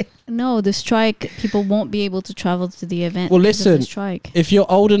only- No, the strike. People won't be able to travel to the event. Well, because of listen. the strike. If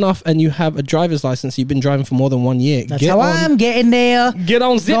you're old enough and you have a driver's license, you've been driving for more than 1 year. That's how I'm getting there. Get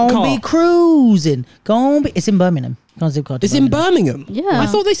on Gonna Zipcar. be cruising. It's in Birmingham. Go on Zipcar to It's in Birmingham. Birmingham. Yeah. I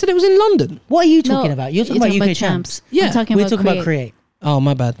thought they said it was in London. What are you talking No, about? You're talking about UK champs. Yeah, I'm talking We're about talking about Create. Create. Oh,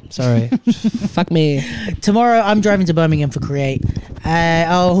 my bad. Sorry. Fuck me. Tomorrow I'm driving to Birmingham for Create.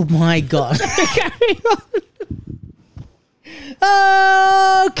 Oh my god. Carry on.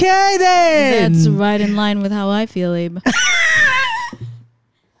 Okay then. That's right in line with how I feel, Abe.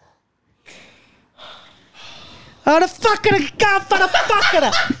 Oh, the fucking god for the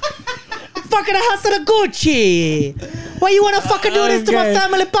fucking fucking house of the Gucci. Why you want to fucking do this to my Okay.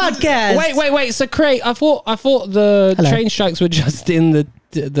 family podcast? Wait. So, Craig, I thought the Hello. train strikes were just in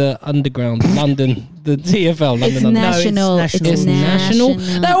the underground, London, the TFL, London. It's Underground. national. No, it's It's National.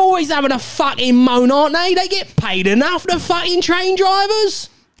 national. They're always having a fucking moan, aren't they? They get paid enough, the fucking train drivers.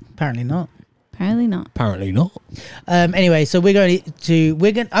 Apparently not. Apparently not. Apparently not. Anyway, so I'm going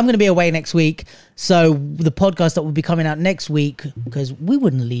to be away next week. So the podcast that will be coming out next week, because we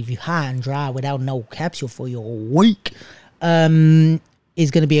wouldn't leave you high and dry without no capsule for your week,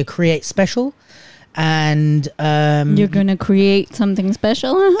 is going to be a Create special. And You're going to create something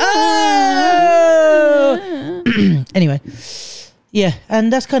special? anyway, yeah,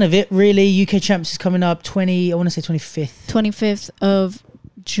 and that's kind of it really. UK Champs is coming up 25th. 25th of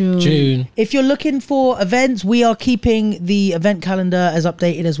June. June. If you're looking for events, we are keeping the event calendar as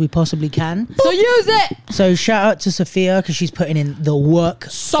updated as we possibly can. So use it. So shout out to Sophia because she's putting in the work.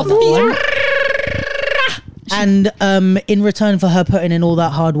 Sophia. And in return for her putting in all that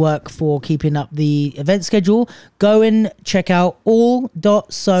hard work for keeping up the event schedule, go and check out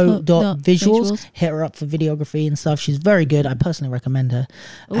all.so.visuals. visuals. Hit her up for videography and stuff. She's very good. I personally recommend her.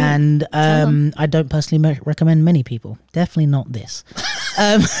 Ooh, And tell them. I don't personally recommend many people. Definitely not this.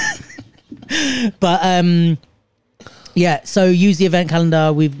 But yeah, so use the event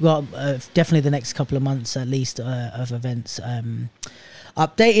calendar. We've got definitely the next couple of months at least of events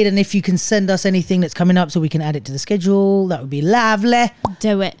updated, and if you can send us anything that's coming up so we can add it to the schedule, that would be lovely.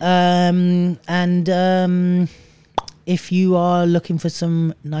 Do it. And if you are looking for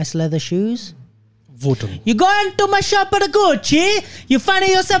some nice leather shoes, you go into my shop at the Gucci, you find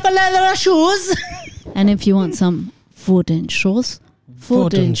yourself a leather shoes. And if you want some wooden shoes,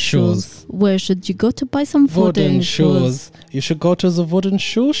 Wooden shoes. where should you go to buy some wooden shoes? You should go to the wooden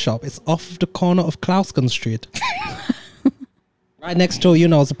shoe shop. It's off the corner of Klausken Street. Right next door,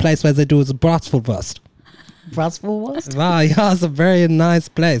 the place where they do the Bratwurst. Bratwurst? Wow, yeah, it's a very nice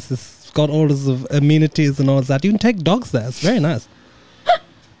place. It's got all of the amenities and all that. You can take dogs there. It's very nice.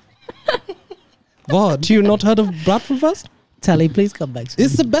 What? Do you not heard of Bratwurst? Tally, please come back.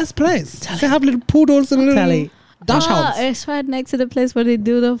 It's the best place. They have little poodles and little Tally. dachshunds. It's right next to the place where they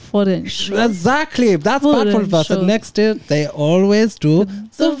do the wooden shoes. Exactly. That's Wooden Bratwurst. shoes. And next to it, they always do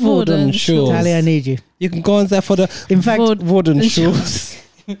the wooden wooden shoes. Tally, I need you. You can go in there for the In fact, wooden shoes.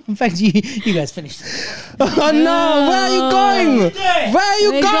 in fact, you guys finished. Oh no, where are you going? Where are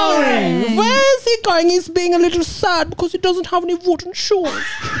you Where going? going? Where is he going? He's being a little sad because he doesn't have any wooden shoes.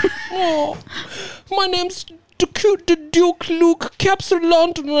 Oh, my name's the Duke Luke Capsule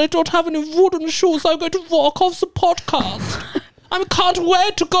London and I don't have any wooden shoes. I'm going to walk off the podcast. I can't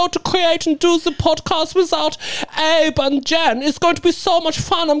wait to go to Create and do the podcast without Abe and Jen. It's going to be so much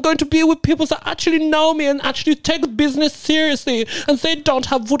fun. I'm going to be with people that actually know me and actually take business seriously. And they don't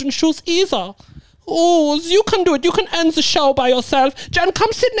have wooden shoes either. Oh, you can do it. You can end the show by yourself. Jen,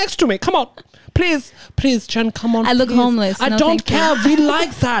 come sit next to me. Come on. Please, Jen, come on. I look please. homeless. I No, don't thank care. We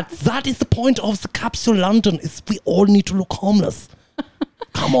like that. That is the point of the Capsule London. Is we all need to look homeless.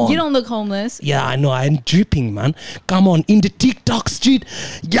 Come on. You don't look homeless. Yeah, I know. I'm dripping, man. Come on, in the TikTok street.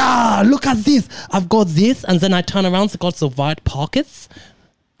 Yeah, look at this. I've got this, and then I turn around. It's got the white pockets.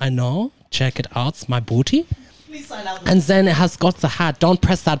 I know. Check it out. It's my booty. Please sign out. And then it has got the hat. Don't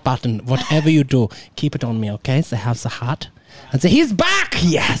press that button. Whatever you do, keep it on me, okay? So I have the hat. And then he's back.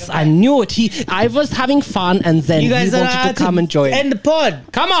 Yes, I knew it. I was having fun, and then You he guys wanted to come and join. End the pod.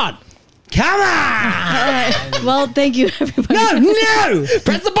 Come on. Come on. All right. Well, thank you, everybody. No.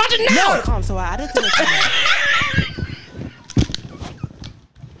 Press the button now.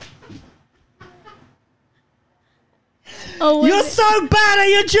 Oh, You're so bad at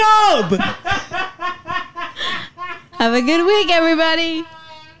your job. have a good week, everybody.